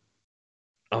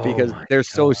because they're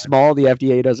so small. The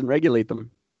FDA doesn't regulate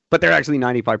them, but they're actually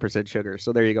 95% sugar.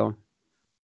 So there you go.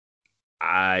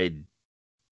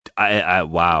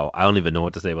 Wow. I don't even know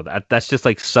what to say about that. That's just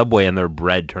like Subway and their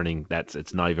bread turning.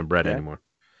 It's not even bread anymore.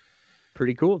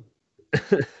 Pretty cool.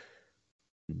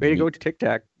 Way to go, Tic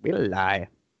Tac. We lie.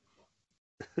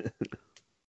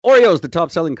 Oreo's the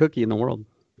top selling cookie in the world.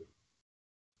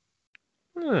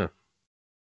 2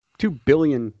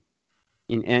 billion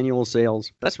in annual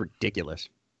sales. That's ridiculous.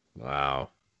 Wow.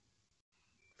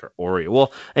 For Oreo.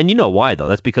 Well, and you know why, though?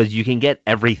 That's because you can get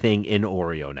everything in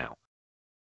Oreo now.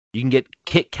 You can get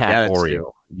Kit Kat Oreo.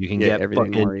 True. You can get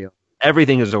everything Oreo.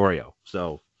 Everything is Oreo.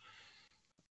 So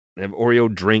they have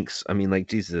Oreo drinks. I mean, like,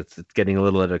 Jesus, it's getting a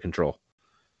little out of control.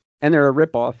 And they're a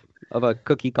ripoff of a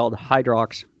cookie called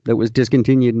Hydrox that was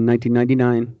discontinued in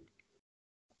 1999.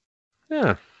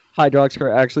 Yeah. Hydrox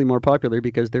are actually more popular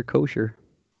because they're kosher.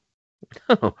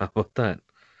 Oh, how about that?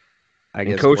 I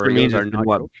guess kosher Oreos means are not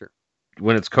kosher.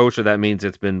 When it's kosher, that means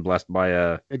it's been blessed by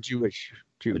a Jewish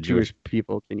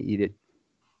people can eat it.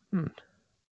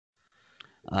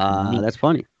 That's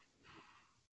funny.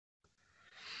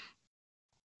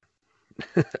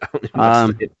 I don't even know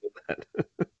what to say about that.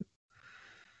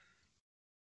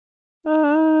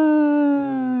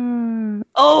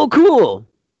 Oh, cool.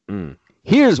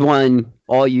 Here's one,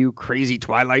 all you crazy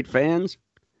Twilight fans.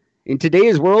 In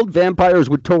today's world, vampires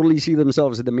would totally see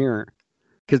themselves in the mirror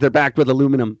because they're backed with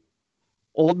aluminum.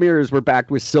 Old mirrors were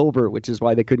backed with silver, which is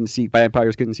why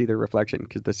vampires couldn't see their reflection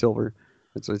because the silver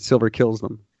kills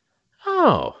them.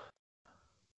 Oh.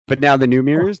 But now the new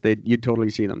mirrors, you'd totally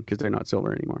see them because they're not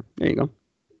silver anymore. There you go.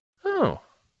 Oh.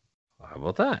 How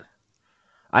about that?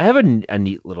 I have a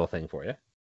neat little thing for you.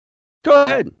 Go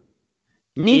ahead.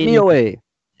 Neat me away.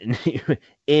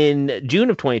 In June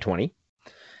of 2020,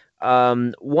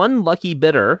 one lucky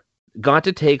bidder got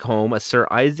to take home a Sir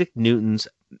Isaac Newton's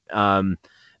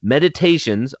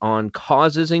Meditations on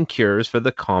Causes and Cures for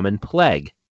the Common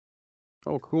Plague.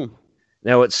 Oh, cool.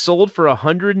 Now, it's sold for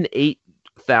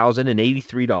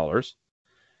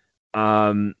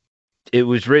 $108,083. It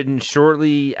was written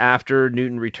shortly after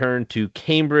Newton returned to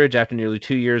Cambridge after nearly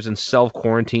 2 years in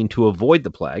self-quarantine to avoid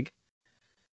the plague.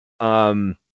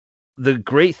 The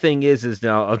great thing is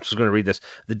now, I'm just going to read this.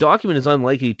 The document is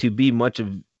unlikely to be much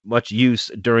use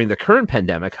during the current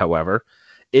pandemic, however.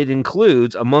 It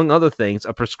includes, among other things,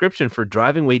 a prescription for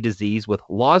driving away disease with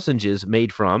lozenges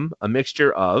made from a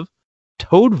mixture of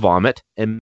toad vomit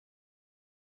and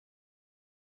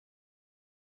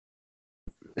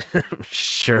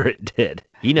sure it did.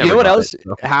 You know what else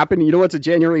happened? You know what's a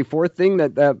January 4th thing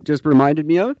that just reminded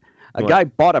me of? A guy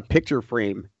bought a picture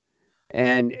frame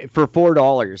and for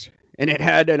 $4, and it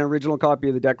had an original copy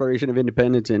of the Declaration of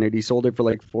Independence in it. He sold it for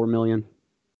like $4 million.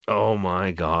 Oh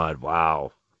my God!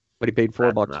 Wow. But he paid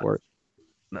 $4 for it.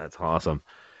 That's awesome.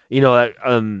 You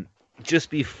know, just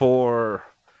before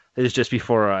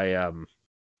I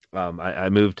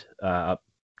moved up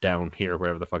down here,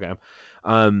 wherever the fuck I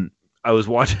am. I was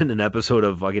watching an episode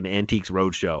of fucking Antiques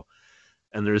Roadshow,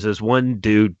 and there's this one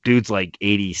dude's like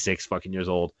 86 fucking years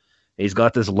old. He's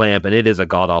got this lamp, and it is a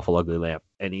god awful ugly lamp.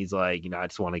 And he's like, I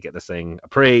just want to get this thing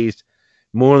appraised,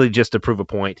 morally just to prove a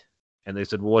point. And they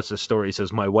said, well, what's the story? He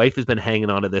says, my wife has been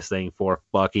hanging on to this thing for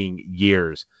fucking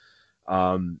years.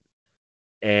 And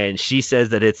she says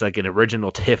that it's like an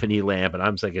original Tiffany lamp. And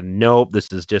I'm thinking, nope,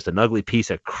 this is just an ugly piece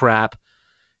of crap.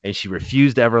 And she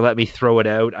refused to ever let me throw it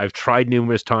out. I've tried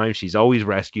numerous times. She's always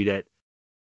rescued it.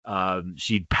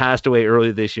 She passed away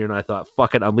earlier this year, and I thought,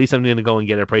 fuck it, at least I'm going to go and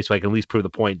get it appraised so I can at least prove the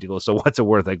point. To go, so what's it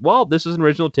worth? Like, well, this is an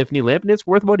original Tiffany lamp, and it's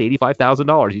worth about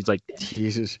 $85,000. He's like,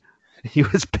 Jesus. He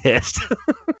was pissed.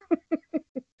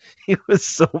 He was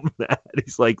so mad.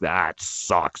 He's like, that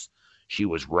sucks. She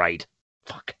was right.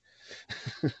 Fuck.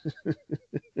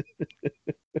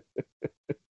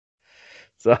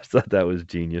 So I thought that was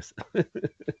genius.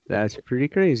 That's pretty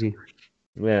crazy.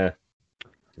 Yeah.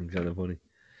 It's kind of funny.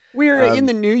 We're in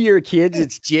the new year, kids.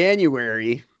 It's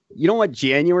January. You know what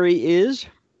January is?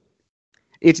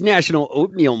 It's National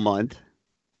Oatmeal Month,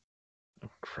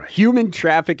 Christ. Human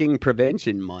Trafficking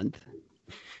Prevention Month,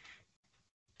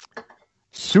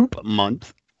 Soup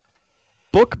Month,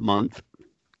 Book Month,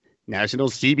 National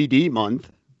CBD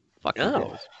Month,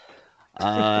 fucking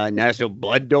Oh. National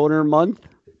Blood Donor Month,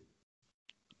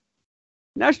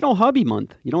 National Hobby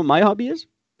Month. You know what my hobby is?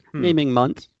 Naming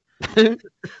months.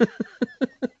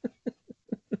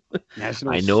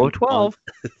 National I know Soup 12.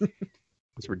 Month.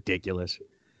 It's ridiculous.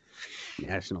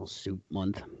 National Soup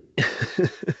Month.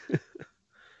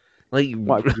 Like,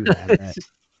 Why would you have that?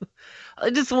 I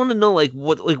just want to know,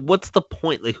 what's the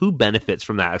point? Like, who benefits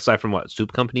from that aside from what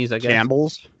soup companies? I guess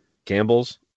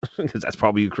Campbell's, because that's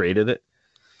probably who created it.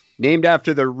 Named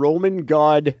after the Roman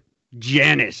god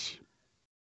Janus,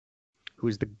 who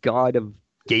is the god of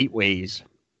gateways.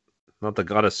 Not the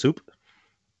god of soup.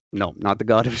 No, not the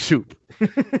god of soup.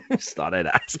 Just thought I'd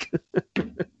ask.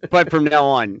 But from now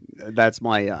on, that's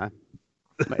my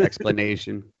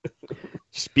explanation.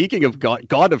 Speaking of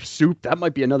god of soup, that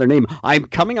might be another name. I'm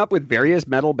coming up with various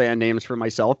metal band names for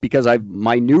myself because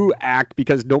my new act,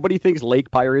 because nobody thinks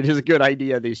Lake Pirate is a good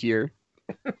idea this year.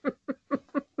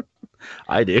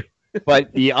 I do.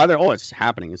 But the other, it's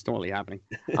happening. It's totally happening.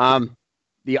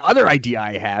 The other idea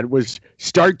I had was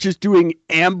start just doing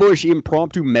ambush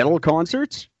impromptu metal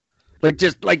concerts. Like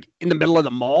just like in the middle of the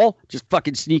mall, just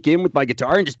fucking sneak in with my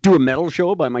guitar and just do a metal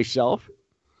show by myself.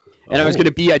 And I was going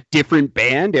to be a different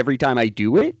band every time I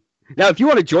do it. Now, if you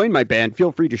want to join my band,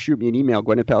 feel free to shoot me an email,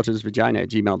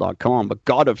 gwynethpaltrowsvagina@gmail.com. But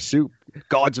Gods of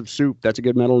Soup, that's a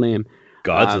good metal name.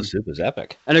 Gods of Soup is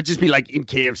epic. And it'd just be like in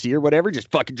KFC or whatever, just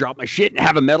fucking drop my shit and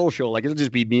have a metal show. Like it'll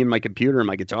just be me and my computer and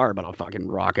my guitar, but I'll fucking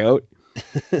rock out.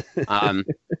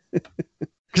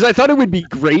 Because I thought it would be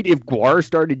great if Gwar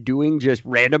started doing just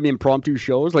random impromptu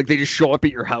shows. Like they just show up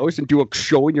at your house and do a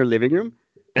show in your living room.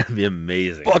 That'd be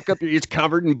amazing. Fuck up, it's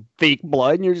covered in fake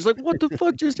blood, and you're just like, what the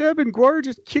fuck just happened? Gwar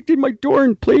just kicked in my door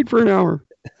and played for an hour.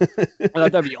 I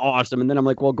thought that'd be awesome. And then I'm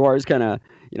like, well, Gwar's kind of,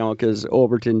 because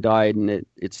Overton died and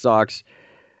it sucks.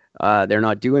 They're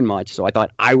not doing much. So I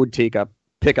thought I would pick up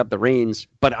the reins,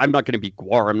 but I'm not going to be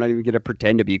Gwar. I'm not even going to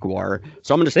pretend to be Gwar.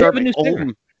 So I'm going to start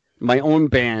my own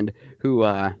band who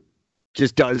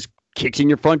just kicks in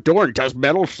your front door and does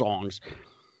metal songs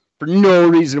for no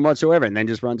reason whatsoever, and then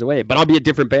just runs away. But I'll be a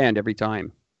different band every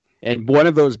time. And one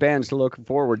of those bands to look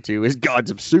forward to is Gods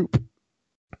of Soup.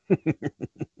 The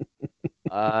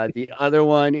other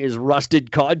one is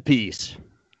Rusted Codpiece.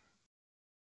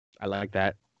 I like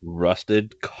that.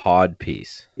 Rusted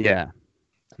Codpiece. Yeah.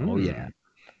 Oh, yeah.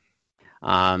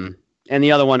 And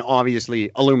the other one,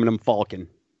 obviously, Aluminum Falcon.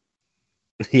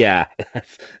 Yeah.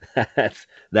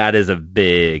 That is a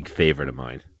big favorite of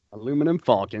mine. Aluminum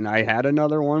Falcon. I had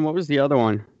another one. What was the other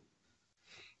one?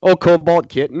 Oh, Cobalt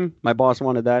Kitten. My boss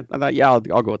wanted that. I thought, yeah, I'll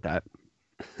go with that.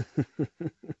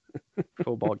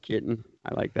 Cobalt Kitten.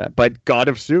 I like that. But God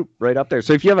of Soup, right up there.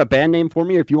 So if you have a band name for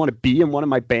me, or if you want to be in one of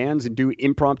my bands and do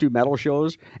impromptu metal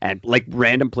shows at like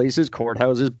random places,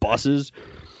 courthouses, buses,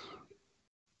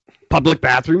 public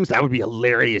bathrooms, that would be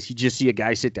hilarious. You just see a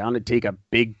guy sit down and take a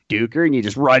big duker and you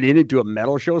just run in and do a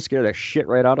metal show, scare the shit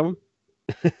right out of him.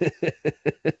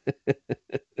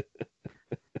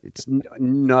 It's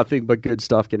nothing but good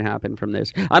stuff can happen from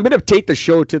this. I'm going to take the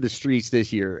show to the streets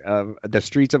this year, the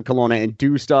streets of Kelowna, and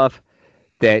do stuff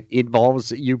that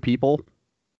involves you people.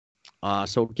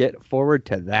 So get forward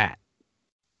to that.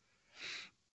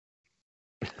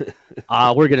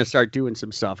 We're going to start doing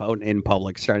some stuff out in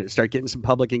public, start getting some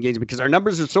public engagement because our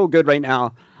numbers are so good right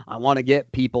now. I want to get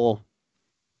people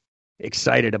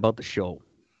excited about the show.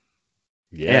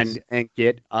 Yes. And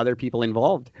get other people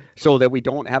involved so that we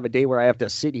don't have a day where I have to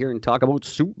sit here and talk about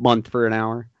Soup Month for an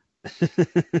hour.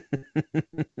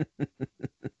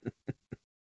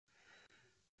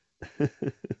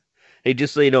 Hey,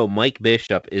 just so you know, Mike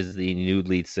Bishop is the new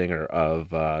lead singer of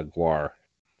Gwar.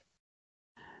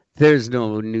 There's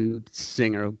no new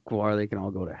singer of Gwar. They can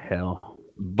all go to hell.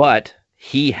 But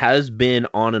he has been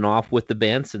on and off with the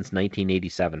band since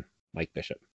 1987, Mike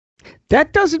Bishop.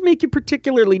 That doesn't make you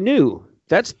particularly new.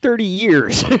 That's 30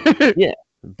 years. Yeah,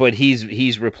 but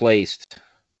he's replaced.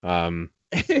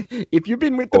 If you've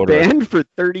been with the band for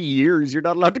 30 years, you're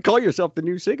not allowed to call yourself the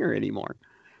new singer anymore.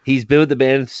 He's been with the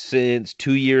band since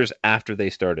 2 years after they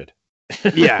started.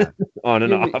 Yeah. On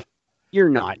and off. You're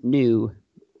not new.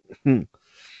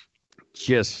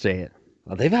 Just say it.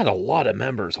 Well, they've had a lot of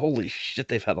members. Holy shit,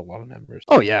 they've had a lot of members.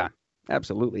 Oh, yeah.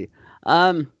 Absolutely.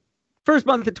 First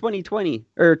month of 2020,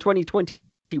 or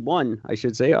 2021, I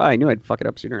should say. Oh, I knew I'd fuck it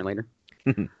up sooner or later.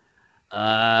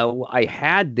 I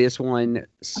had this one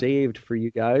saved for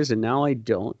you guys, and now I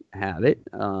don't have it.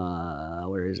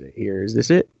 Where is it? Here, is this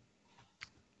it?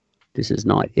 This is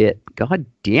not it. God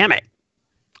damn it!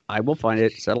 I will find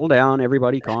it. Settle down,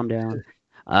 everybody. Calm down.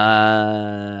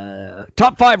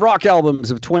 Top 5 rock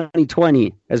albums of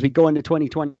 2020 as we go into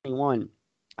 2021.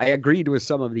 I agreed with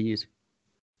some of these.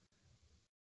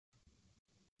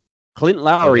 Clint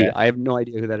Lowry. Okay. I have no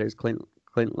idea who that is. Clint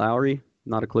Lowry.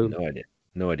 Not a clue.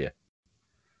 No idea.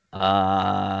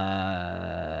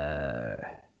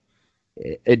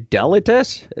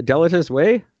 Adelitas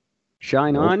Way?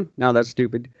 Shine Nope. On? No, that's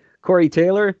stupid. Corey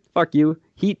Taylor? Fuck you.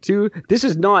 Heat 2? This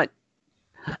is not...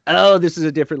 Oh, this is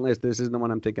a different list. This isn't the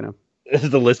one I'm thinking of. This is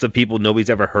the list of people nobody's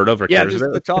ever heard of or Yeah, cares this is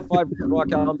about. the top 5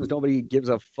 rock albums nobody gives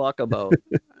a fuck about.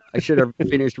 I should have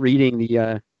finished reading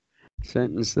the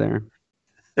sentence there.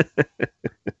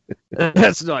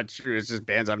 That's not true. It's just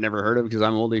bands I've never heard of because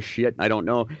I'm old as shit. I don't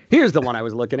know. Here's the one I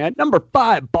was looking at. Number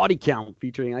 5, Body Count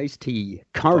featuring Ice-T.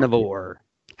 Carnivore.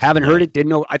 Haven't heard it. Didn't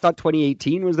know. I thought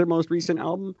 2018 was their most recent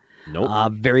album.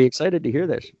 Nope. Very excited to hear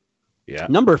this. Yeah.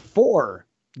 Number 4,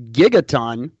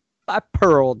 Gigaton by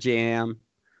Pearl Jam.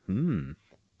 You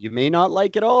may not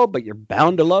like it all, but you're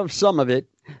bound to love some of it.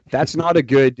 That's not a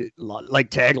good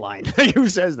tagline. Who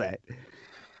says that?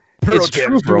 Pearl It's true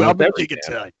Jam's for new almost album, every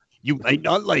Gigaton. You might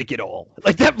not like it all.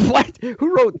 Like that. What?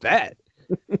 Who wrote that?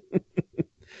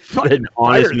 An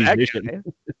honest fire that musician. guy.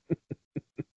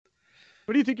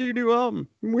 What do you think of your new album?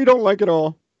 We don't like it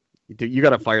all. You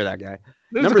got to fire that guy.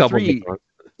 There's Number a couple 3, good ones.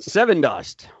 Seven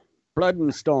Dust. Blood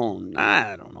and Stone.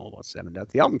 I don't know about Seven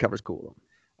Dust. The album cover's cool though.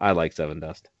 I like Seven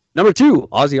Dust. Number 2,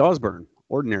 Ozzy Osbourne.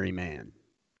 Ordinary Man.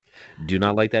 Do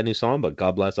not like that new song, but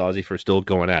God bless Ozzy for still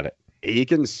going at it. He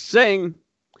can sing.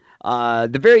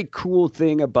 The very cool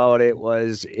thing about it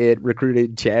was it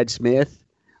recruited Chad Smith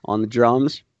on the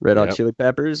drums, Red Hot Yep. Chili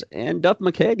Peppers, and Duff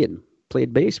McKagan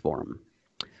played bass for him.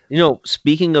 You know,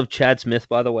 speaking of Chad Smith,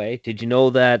 by the way, did you know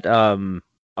that on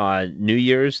New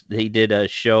Year's they did a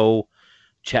show,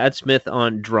 Chad Smith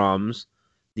on drums,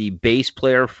 the bass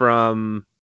player from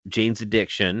Jane's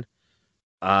Addiction,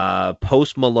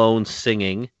 Post Malone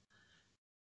singing,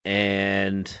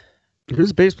 and Who's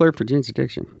the bass player for Jane's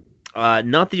Addiction?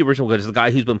 not the original guy, it's the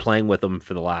guy who's been playing with them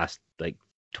for the last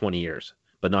 20 years,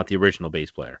 but not the original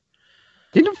bass player.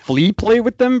 Didn't Flea play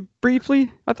with them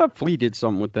briefly? I thought Flea did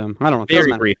something with them. I don't know. Doesn't Very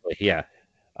matter. briefly, yeah.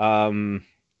 And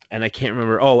I can't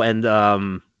remember. Oh, and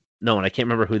no, and I can't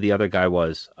remember who the other guy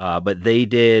was. But they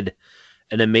did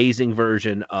an amazing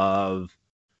version of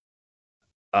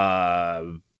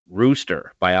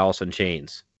Rooster by Alice in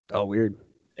Chains. Oh, weird.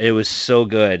 It was so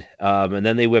good. And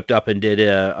then they whipped up and did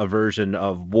a version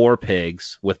of War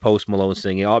Pigs with Post Malone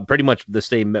singing. All pretty much the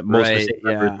same. Most of the same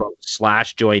members, but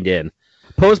Slash joined in.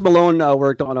 Post Malone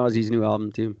worked on Ozzy's new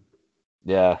album too.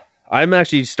 Yeah, I'm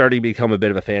actually starting to become a bit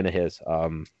of a fan of his.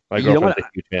 My You know girlfriend's what? a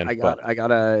huge fan.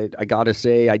 I gotta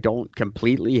say I don't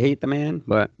completely hate the man,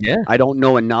 but Yeah. I don't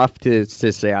know enough to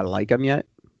say I like him yet.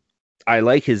 I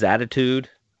like his attitude.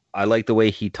 I like the way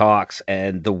he talks,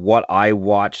 and what I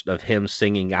watched of him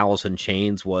singing Alice in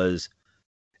Chains was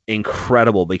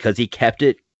incredible because he kept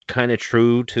it kind of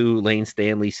true to Lane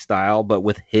Stanley's style, but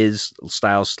with his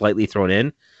style slightly thrown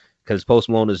in. Because Post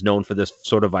Malone is known for this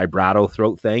sort of vibrato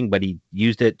throat thing, but he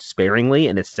used it sparingly,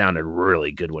 and it sounded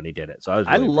really good when he did it. So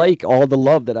I like all the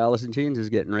love that Alice in Chains is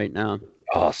getting right now.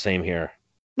 Oh, same here.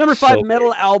 Number 5 So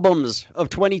metal albums of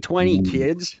 2020,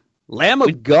 kids. Lamb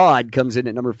of God comes in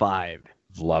at number 5.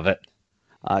 Love it.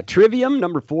 Trivium,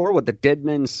 number 4, What the Dead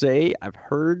Men Say. I've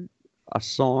heard a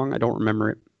song. I don't remember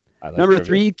it. I like Number Trivia.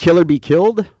 3, Killer Be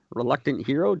Killed. Reluctant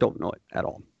Hero. Don't know it at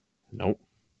all. Nope.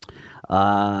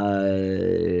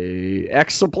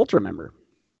 Ex-Sepultura member.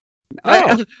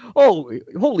 Oh.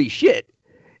 Holy shit.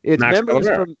 It's Max members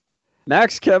Cavalera. from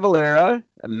Max Cavalera,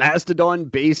 Mastodon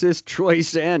bassist Troy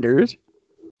Sanders,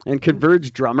 and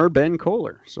Converge drummer Ben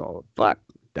Kohler. So, fuck,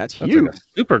 that's That's huge. like a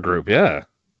super group, yeah.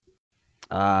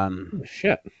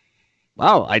 Shit.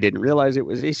 Wow, I didn't realize it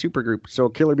was a supergroup. So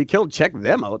Killer Be Killed, check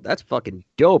them out. That's fucking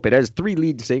dope. It has 3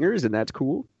 lead singers, and that's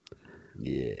cool.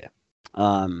 Yeah.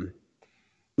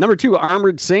 Number 2,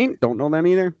 Armored Saint. Don't know them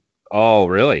either. Oh,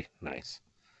 really? Nice.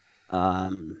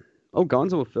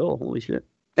 Gonzo Phil. Holy shit.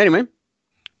 Anyway,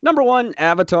 number 1,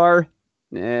 Avatar.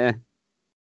 Yeah.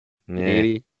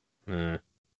 Maybe. Eh.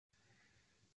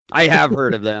 I have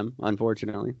heard of them,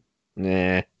 unfortunately.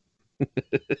 Nah.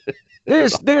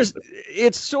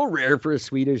 It's so rare for a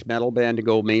Swedish metal band to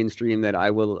go mainstream that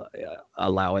I will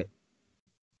allow it.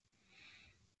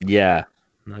 Yeah.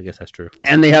 I guess that's true.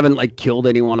 And they haven't killed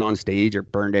anyone on stage or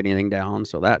burned anything down,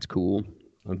 so that's cool.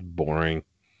 That's boring.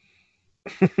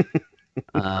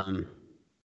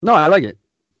 No, I like it.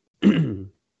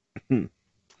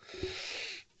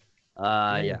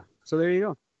 Yeah. So there you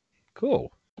go.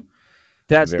 Cool.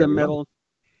 That's Very the well. metal.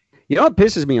 You know what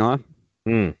pisses me off?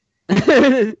 Hmm.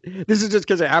 This is just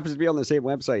because it happens to be on the same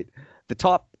website. The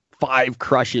top 5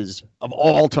 crushes of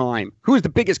all time. Who was the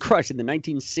biggest crush in the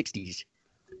 1960s?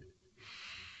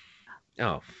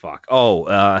 Oh fuck. Oh,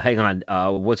 hang on.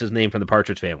 What's his name from the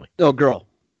Partridge Family? Oh, girl.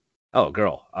 Oh,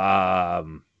 girl.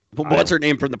 What's her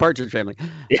name from the Partridge Family?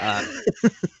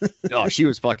 Oh, she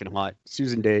was fucking hot.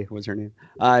 Susan Day was her name.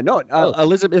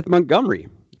 Elizabeth Montgomery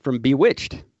from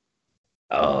Bewitched.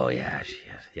 Oh yeah,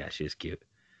 she's cute.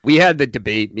 We had the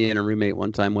debate, me and a roommate,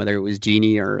 one time whether it was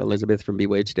Jeannie or Elizabeth from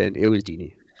Bewitched, and it was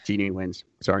Jeannie. Jeannie wins.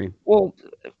 Sorry. Well,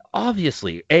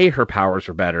 obviously, A, her powers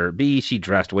were better. B, she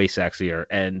dressed way sexier,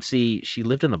 and C, she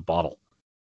lived in a bottle.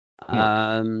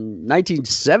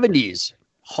 1970s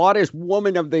hottest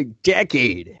woman of the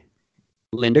decade,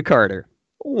 Linda Carter,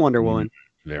 Wonder Woman.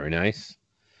 Very nice.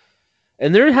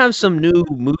 And there have some new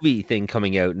movie thing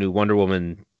coming out, new Wonder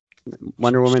Woman.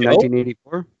 Wonder Woman, show?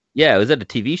 1984. Yeah, is it a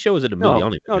TV show? Or is it a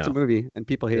movie? No, it's a movie, and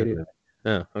people hate it.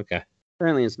 Oh, okay.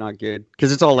 Apparently, it's not good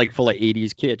because it's all like full of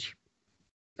 80s kitsch.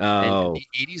 Oh, And the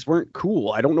 80s weren't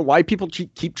cool. I don't know why people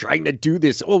keep trying to do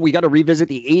this. Oh, we got to revisit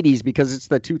the 80s because it's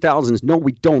the 2000s. No,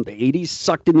 we don't. The 80s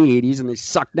sucked in the 80s and they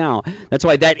suck now. That's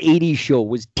why that 80s show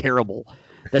was terrible.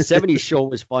 The 70s show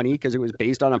was funny because it was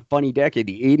based on a funny decade.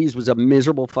 The 80s was a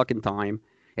miserable fucking time.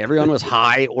 Everyone was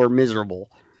high or miserable.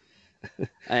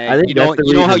 I think you know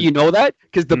that's the how reason. you know that?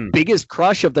 Because the biggest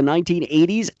crush of the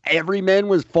 1980s, every man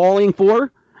was falling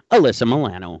for Alyssa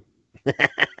Milano.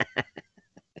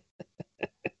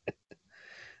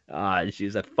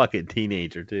 She's a fucking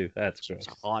teenager too. That's She's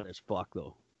gross. hot as fuck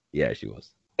though. Yeah, she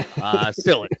was.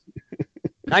 Silly.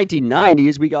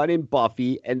 1990s, we got in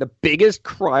Buffy, and the biggest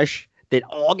crush that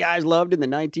all guys loved in the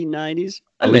 1990s,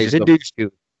 Eliza Dushku.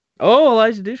 Oh,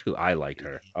 Eliza Dushku. I liked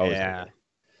her. Yeah.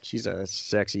 She's a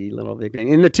sexy little victim.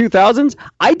 In the 2000s,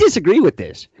 I disagree with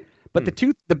this, but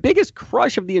the biggest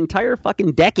crush of the entire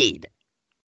fucking decade,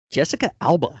 Jessica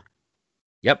Alba.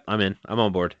 Yep, I'm in. I'm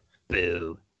on board.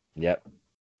 Boo. Yep.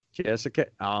 Jessica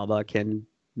Alba can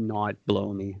not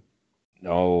blow me.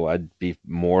 No, I'd be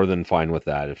more than fine with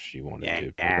that if she wanted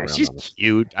to. Yeah, she's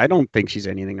cute. I don't think she's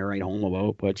anything to write home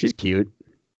about, but she's cute.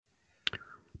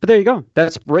 But there you go.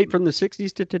 That's right from the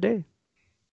 60s to today.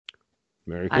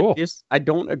 Very cool. I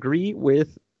don't agree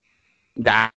with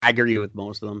that. I agree with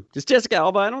most of them. Just Jessica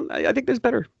Alba, I think there's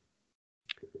better.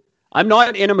 I'm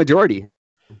not in a majority.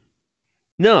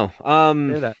 No.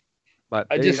 Say that. But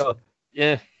I there you just go.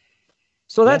 yeah.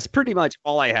 So that's pretty much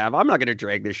all I have. I'm not going to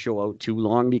drag this show out too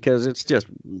long because it's just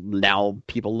now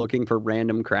people looking for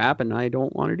random crap, and I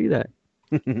don't want to do that.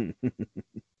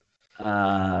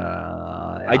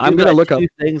 I'm going to look up 2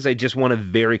 things I just want to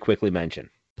very quickly mention.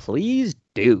 Please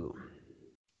do.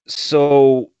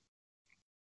 So,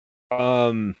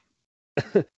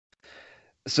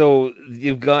 so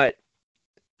you've got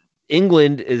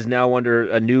England is now under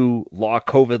a new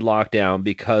COVID lockdown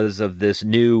because of this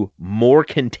new, more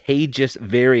contagious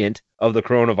variant of the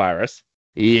coronavirus.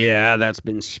 Yeah, that's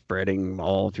been spreading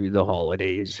all through the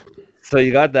holidays. So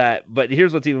you got that, but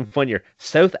here's what's even funnier.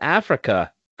 South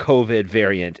Africa COVID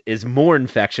variant is more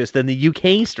infectious than the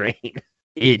UK strain.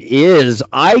 It is.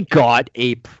 I got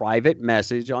a private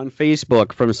message on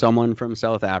Facebook from someone from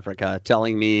South Africa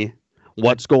telling me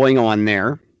what's going on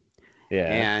there.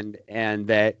 Yeah. And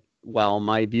that while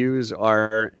my views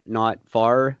are not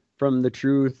far from the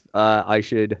truth, I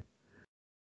should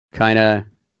kind of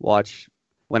watch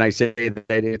when I say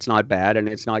that it's not bad and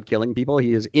it's not killing people.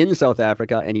 He is in South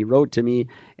Africa and he wrote to me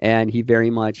and he very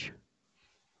much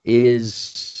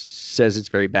says it's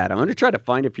very bad. I'm going to try to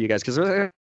find it for you guys because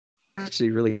it's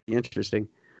actually really interesting.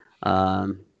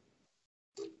 Some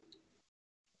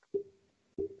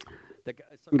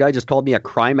guy just called me a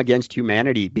crime against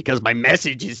humanity because my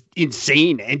message is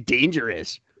insane and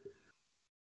dangerous.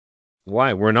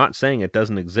 Why? We're not saying it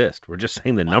doesn't exist. We're just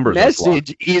saying the numbers My are flawed.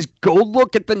 message is go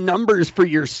look at the numbers for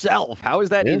yourself. How is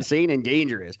that insane and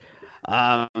dangerous?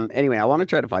 Anyway, I want to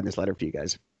try to find this letter for you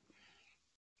guys.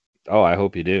 Oh, I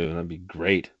hope you do. That'd be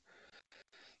great.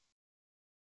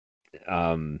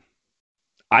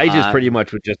 I just pretty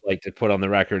much would just like to put on the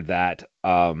record that,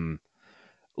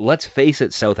 let's face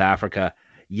it, South Africa,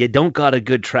 you don't got a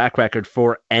good track record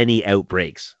for any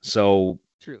outbreaks. So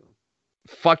True.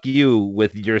 Fuck you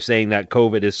with your saying that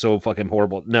COVID is so fucking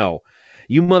horrible. No,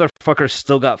 you motherfuckers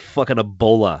still got fucking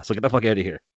Ebola. So get the fuck out of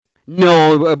here.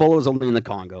 No, Ebola is only in the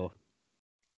Congo.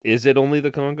 Is it only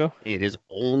the Congo? It is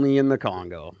only in the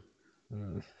Congo.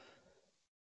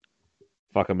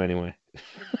 Fuck them anyway.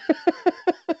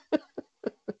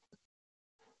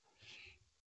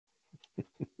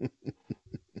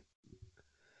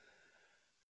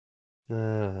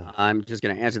 I'm just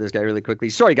going to answer this guy really quickly.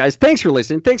 Sorry, guys. Thanks for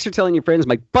listening. Thanks for telling your friends.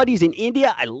 My buddies in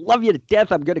India, I love you to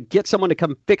death. I'm going to get someone to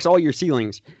come fix all your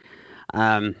ceilings.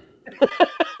 That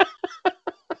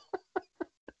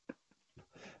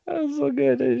was so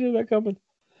good. I didn't hear that coming.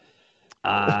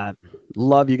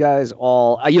 Love you guys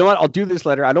all. You know what? I'll do this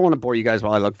letter. I don't want to bore you guys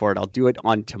while I look for it. I'll do it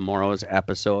on tomorrow's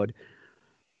episode.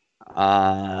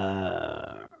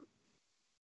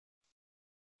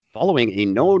 Following a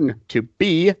known to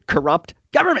be corrupt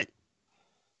government.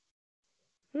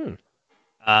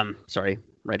 Sorry,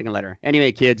 writing a letter.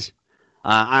 Anyway, kids.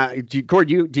 Cord,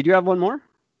 did you have one more?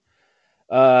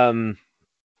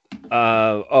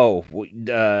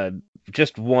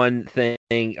 Just one thing,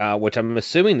 which I'm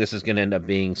assuming this is going to end up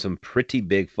being some pretty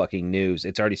big fucking news.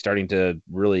 It's already starting to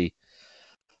really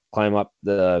climb up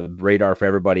the radar for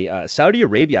everybody. Saudi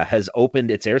Arabia has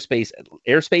opened its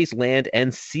airspace, land,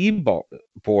 and sea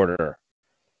border,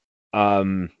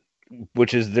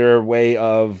 which is their way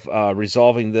of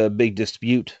resolving the big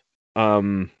dispute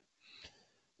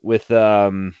with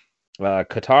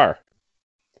Qatar.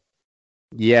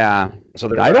 Yeah.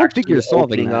 So I don't think you're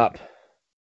solving that. Up.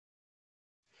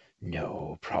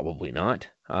 No, probably not.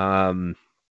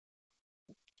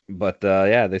 But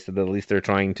they said that at least they're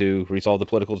trying to resolve the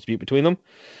political dispute between them,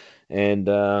 and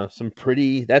that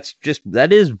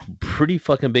is pretty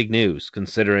fucking big news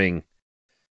considering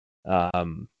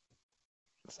Saudi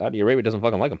Arabia doesn't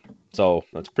fucking like them, so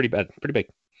that's pretty big.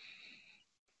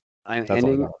 I'm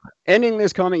ending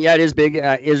this comment. Yeah, it is big.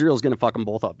 Israel's gonna fuck them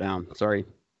both up now. Sorry.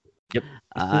 Yep.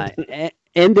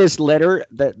 End this letter,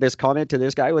 this comment to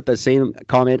this guy with the same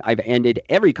comment I've ended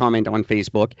every comment on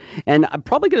Facebook, and I'm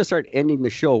probably going to start ending the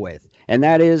show with, and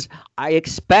that is, I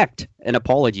expect an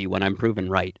apology when I'm proven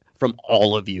right from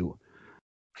all of you.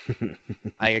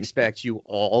 I expect you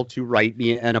all to write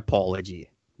me an apology.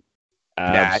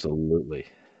 Absolutely.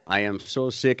 I am so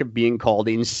sick of being called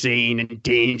insane and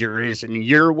dangerous, and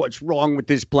you're what's wrong with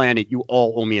this planet. You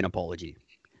all owe me an apology.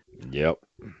 Yep.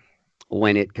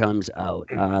 When it comes out.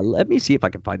 Let me see if I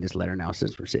can find this letter now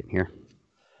since we're sitting here.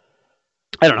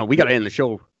 I don't know. We got to end the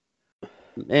show.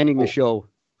 Ending the show.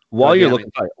 While you're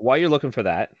looking for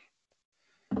that,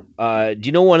 do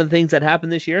you know one of the things that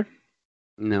happened this year?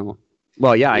 No.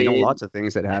 Well, yeah, I know lots of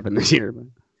things that happened this year. But...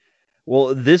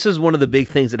 Well, this is one of the big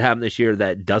things that happened this year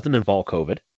that doesn't involve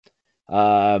COVID.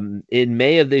 In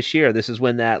May of this year, this is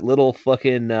when that little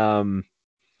fucking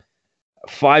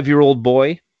 5-year-old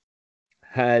boy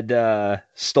had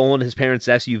stolen his parents'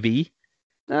 SUV.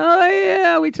 Oh,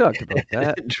 yeah, we talked about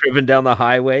that. Driven down the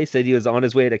highway, said he was on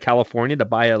his way to California to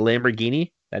buy a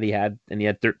Lamborghini that he had, and he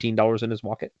had $13 in his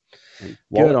wallet.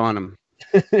 Good on him.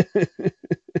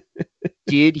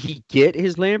 Did he get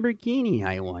his Lamborghini,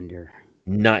 I wonder?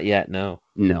 Not yet, no.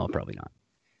 No, probably not.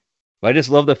 I just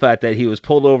love the fact that he was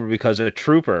pulled over because a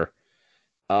trooper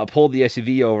pulled the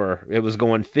SUV over. It was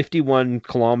going 51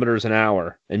 kilometers an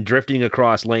hour and drifting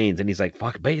across lanes. And he's like,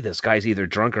 fuck, babe, this guy's either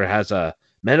drunk or has a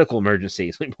medical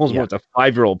emergency. So he pulls over with a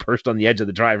 5-year-old perched on the edge of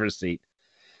the driver's seat.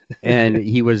 And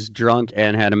he was drunk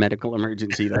and had a medical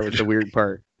emergency. That was the weird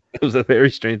part. It was a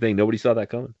very strange thing. Nobody saw that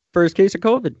coming. First case of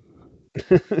COVID.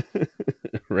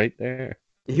 Right there.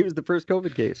 He was the first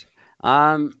COVID case.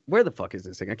 Where the fuck is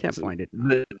this thing? I can't find it.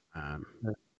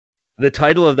 The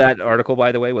title of that article,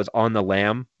 by the way, was "On the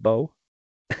Lambo."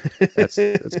 That's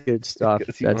good stuff.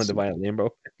 He wanted to buy a Lambo.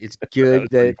 It's good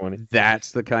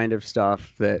that's the kind of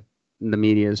stuff that the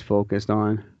media is focused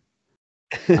on.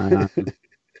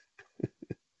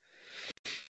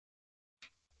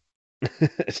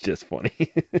 It's just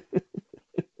funny.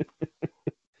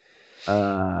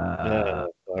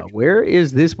 Where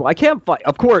is this? I can't find.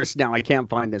 Of course, now I can't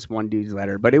find this one dude's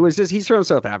letter. But it was just he's from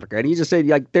South Africa, and he just said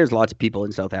like there's lots of people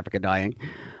in South Africa dying,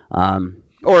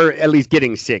 or at least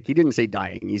getting sick. He didn't say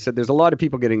dying. He said there's a lot of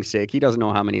people getting sick. He doesn't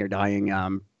know how many are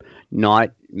dying.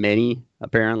 Not many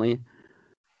apparently,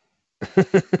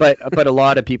 but a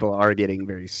lot of people are getting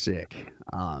very sick.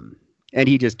 And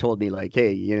he just told me like,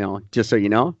 hey, just so you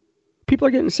know, people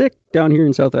are getting sick down here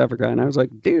in South Africa. And I was like,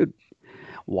 dude,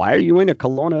 why are you in a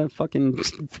Kelowna fucking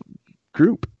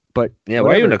group? But yeah,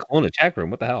 why are you in a Kelowna chat room?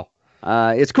 What the hell?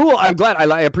 It's cool. I'm glad.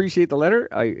 I appreciate the letter.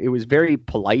 It was very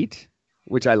polite,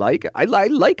 which I like. I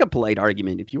like a polite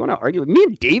argument. If you want to argue with me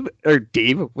and Dave,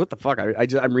 what the fuck?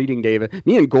 I'm reading David.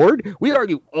 Me and Gord, we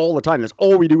argue all the time. That's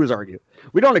all we do is argue.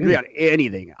 We don't agree on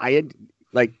anything.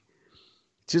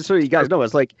 Just so you guys know,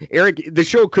 it's like Eric. The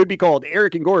show could be called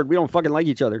Eric and Gord. We don't fucking like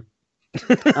each other.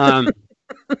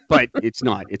 But it's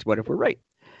not. It's what if we're right.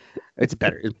 It's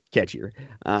better, it's catchier.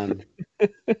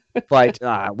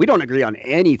 But we don't agree on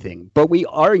anything, but we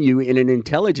argue in an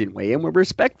intelligent way and we're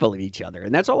respectful of each other.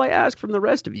 And that's all I ask from the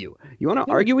rest of you. You want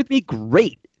to argue with me?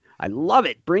 Great. I love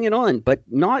it. Bring it on. But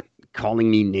not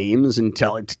calling me names and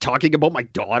talking about my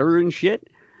daughter and shit.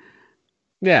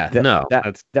 Yeah,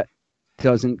 that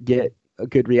doesn't get a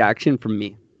good reaction from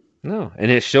me. No, and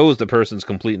it shows the person's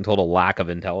complete and total lack of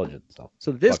intelligence.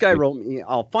 So this guy wrote me,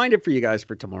 I'll find it for you guys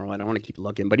for tomorrow. I don't want to keep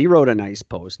looking, but he wrote a nice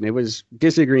post, and it was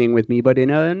disagreeing with me, but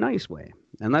in a nice way.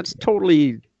 And that's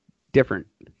totally different.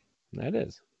 That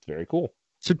is. It's very cool.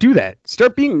 So do that.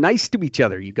 Start being nice to each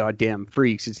other, you goddamn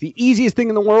freaks. It's the easiest thing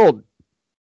in the world.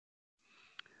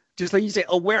 Just like you say,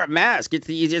 oh, wear a mask. It's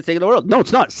the easiest thing in the world. No,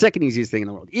 it's not. Second easiest thing in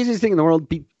the world. Easiest thing in the world,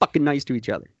 be fucking nice to each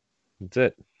other. That's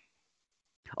it.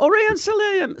 Oh, Rayan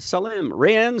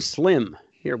Slim.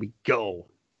 Here we go.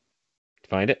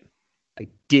 Find it? I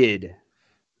did.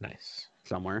 Nice.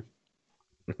 Somewhere.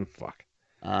 Fuck.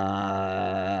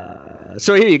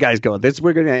 So here you guys go.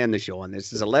 We're going to end the show on this.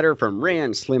 This is a letter from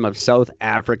Rayan Slim of South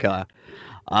Africa.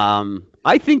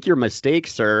 I think your mistake,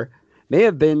 sir, may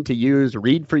have been to use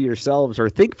read for yourselves or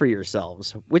think for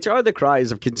yourselves, which are the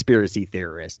cries of conspiracy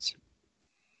theorists.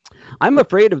 I'm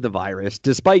afraid of the virus,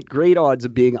 despite great odds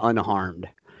of being unharmed.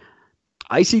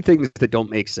 I see things that don't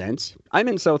make sense. I'm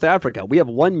in South Africa. We have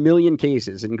 1 million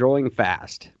cases and growing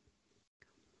fast.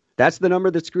 That's the number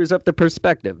that screws up the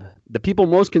perspective. The people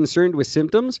most concerned with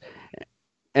symptoms,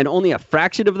 and only a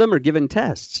fraction of them are given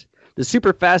tests. The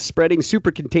super fast spreading,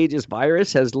 super contagious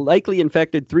virus has likely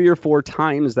infected 3 or 4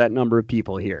 times that number of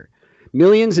people here.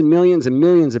 Millions and millions and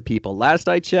millions of people. Last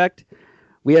I checked,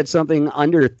 we had something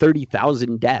under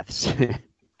 30,000 deaths.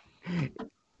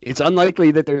 It's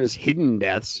unlikely that there's hidden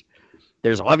deaths.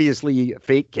 There's obviously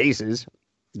fake cases.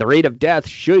 The rate of death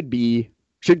should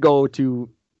go to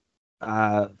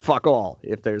fuck all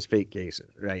if there's fake cases,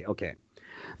 right? Okay.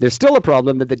 There's still a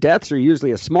problem that the deaths are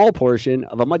usually a small portion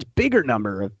of a much bigger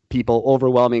number of people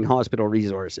overwhelming hospital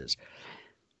resources.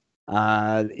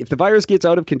 If the virus gets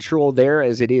out of control there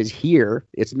as it is here,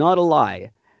 it's not a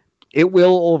lie. It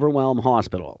will overwhelm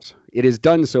hospitals. It has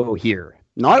done so here.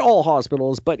 Not all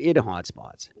hospitals, but in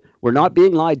hotspots. We're not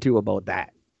being lied to about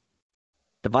that.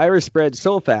 The virus spreads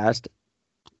so fast,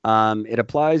 it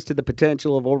applies to the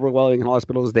potential of overwhelming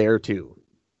hospitals there too.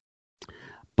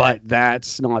 But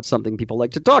that's not something people like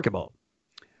to talk about.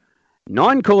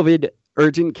 Non-COVID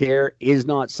urgent care is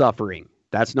not suffering.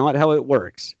 That's not how it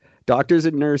works. Doctors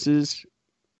and nurses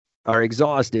are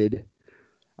exhausted.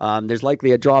 There's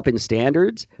likely a drop in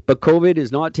standards, but COVID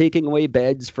is not taking away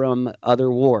beds from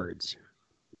other wards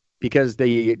because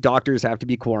the doctors have to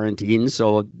be quarantined.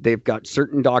 So they've got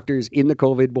certain doctors in the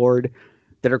COVID ward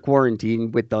that are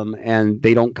quarantined with them and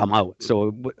they don't come out.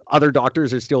 So other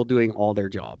doctors are still doing all their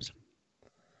jobs.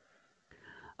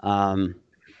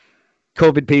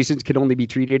 COVID patients can only be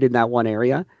treated in that one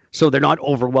area. So they're not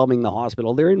overwhelming the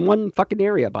hospital. They're in one fucking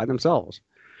area by themselves.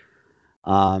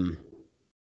 The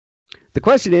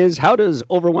question is, how does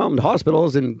overwhelmed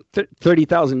hospitals and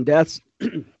 30,000 deaths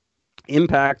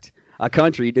impact a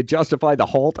country to justify the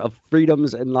halt of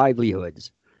freedoms and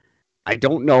livelihoods? I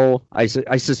don't know. I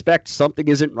suspect something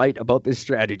isn't right about this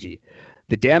strategy.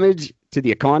 The damage to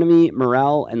the economy,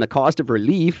 morale, and the cost of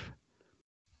relief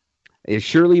is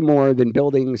surely more than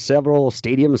building several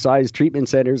stadium-sized treatment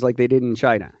centers like they did in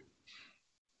China.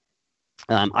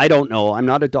 I don't know. I'm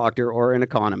not a doctor or an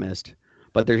economist,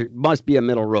 but there must be a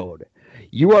middle road.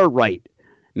 You are right.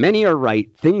 Many are right.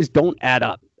 Things don't add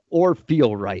up or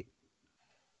feel right.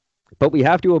 But we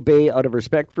have to obey out of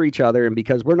respect for each other and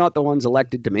because we're not the ones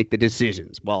elected to make the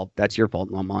decisions. Well, that's your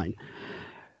fault, not mine.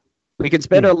 We can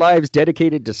spend our lives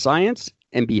dedicated to science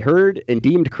and be heard and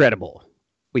deemed credible.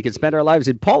 We can spend our lives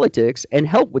in politics and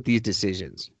help with these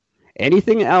decisions.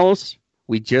 Anything else,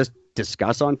 we just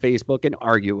discuss on Facebook and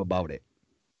argue about it.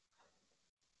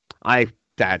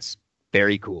 That's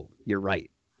very cool. You're right.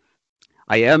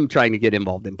 I am trying to get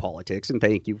involved in politics, and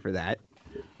thank you for that.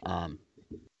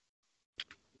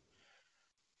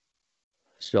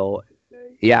 So,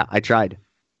 yeah, I tried.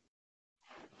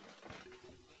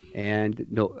 And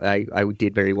no, I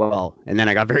did very well. And then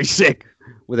I got very sick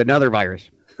with another virus.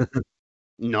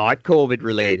 Not COVID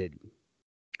related.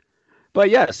 But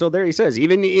yeah, so there he says,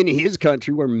 even in his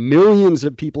country where millions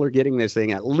of people are getting this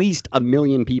thing, at least 1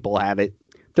 million people have it,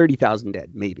 30,000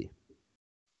 dead, maybe.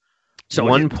 So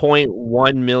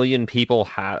 1.1 million people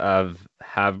have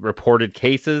reported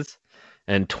cases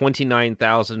and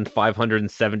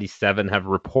 29,577 have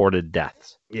reported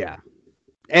deaths. Yeah.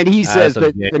 And he says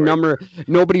that the number,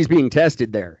 nobody's being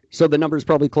tested there. So the number is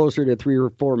probably closer to 3 or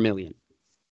 4 million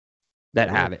that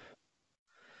have it.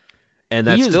 And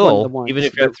He that's is one of the still, ones even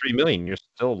if you're that- at 3 million, you're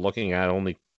still looking at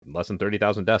only less than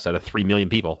 30,000 deaths out of 3 million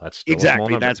people. That's still a small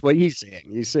Exactly. number. That's what he's saying.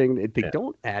 He's saying that they Yeah.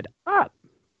 don't add up.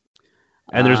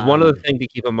 And there's one other thing to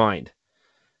keep in mind.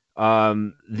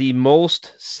 The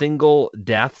most single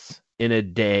deaths in a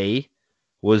day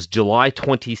was July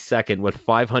 22nd with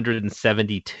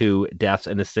 572 deaths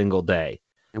in a single day.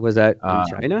 And was that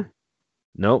in China?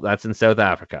 No, that's in South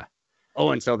Africa.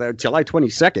 Oh, and so that July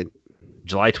 22nd.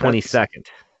 July 22nd.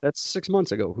 That's 6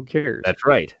 months ago. Who cares? That's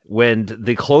right. When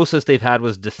the closest they've had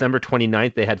was December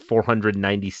 29th, they had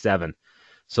 497.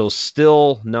 So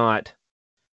still not,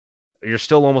 you're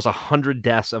still almost 100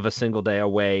 deaths of a single day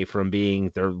away from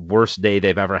being their worst day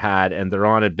they've ever had. And they're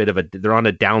on a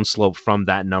downslope from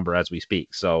that number as we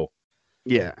speak. So,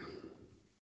 yeah.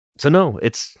 So no,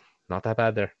 it's not that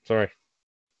bad there. Sorry.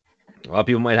 A lot of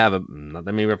people might have it. Not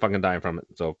that many are fucking dying from it.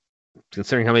 So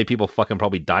considering how many people fucking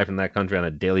probably die from that country on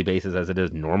a daily basis as it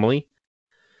is normally,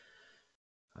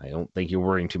 I don't think you're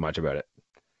worrying too much about it.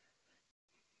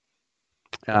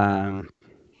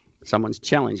 Someone's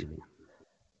challenging me.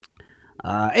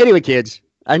 Anyway, kids,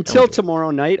 until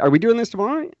tomorrow night. Are we doing this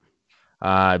tomorrow night?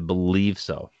 I believe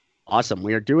so. Awesome.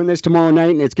 We are doing this tomorrow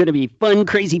night, and it's going to be fun,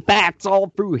 crazy facts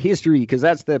all through history, because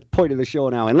that's the point of the show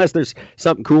now. Unless there's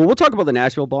something cool. We'll talk about the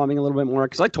Nashville bombing a little bit more,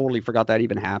 because I totally forgot that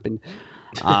even happened.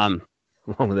 Along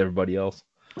with everybody else.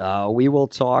 We will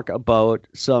talk about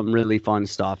some really fun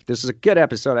stuff. This is a good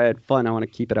episode. I had fun. I want to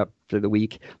keep it up for the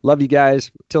week. Love you guys.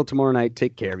 Till tomorrow night.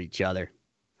 Take care of each other.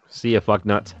 See ya, fuck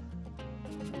nuts.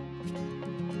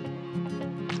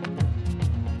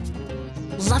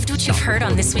 Loved what you've heard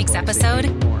on this week's episode?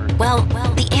 Well,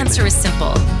 the answer is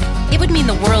simple. It would mean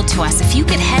the world to us if you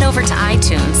could head over to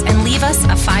iTunes and leave us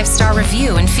a 5-star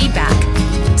review and feedback.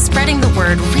 Spreading the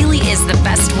word really is the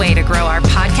best way to grow our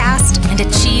podcast and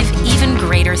achieve even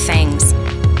greater things.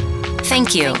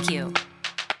 Thank you.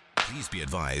 Please be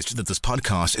advised that this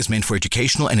podcast is meant for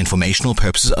educational and informational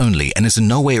purposes only and is in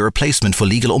no way a replacement for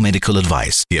legal or medical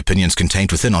advice. The opinions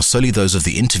contained within are solely those of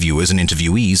the interviewers and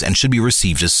interviewees and should be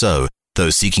received as so.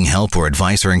 Those seeking help or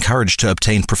advice are encouraged to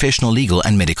obtain professional legal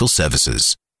and medical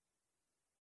services.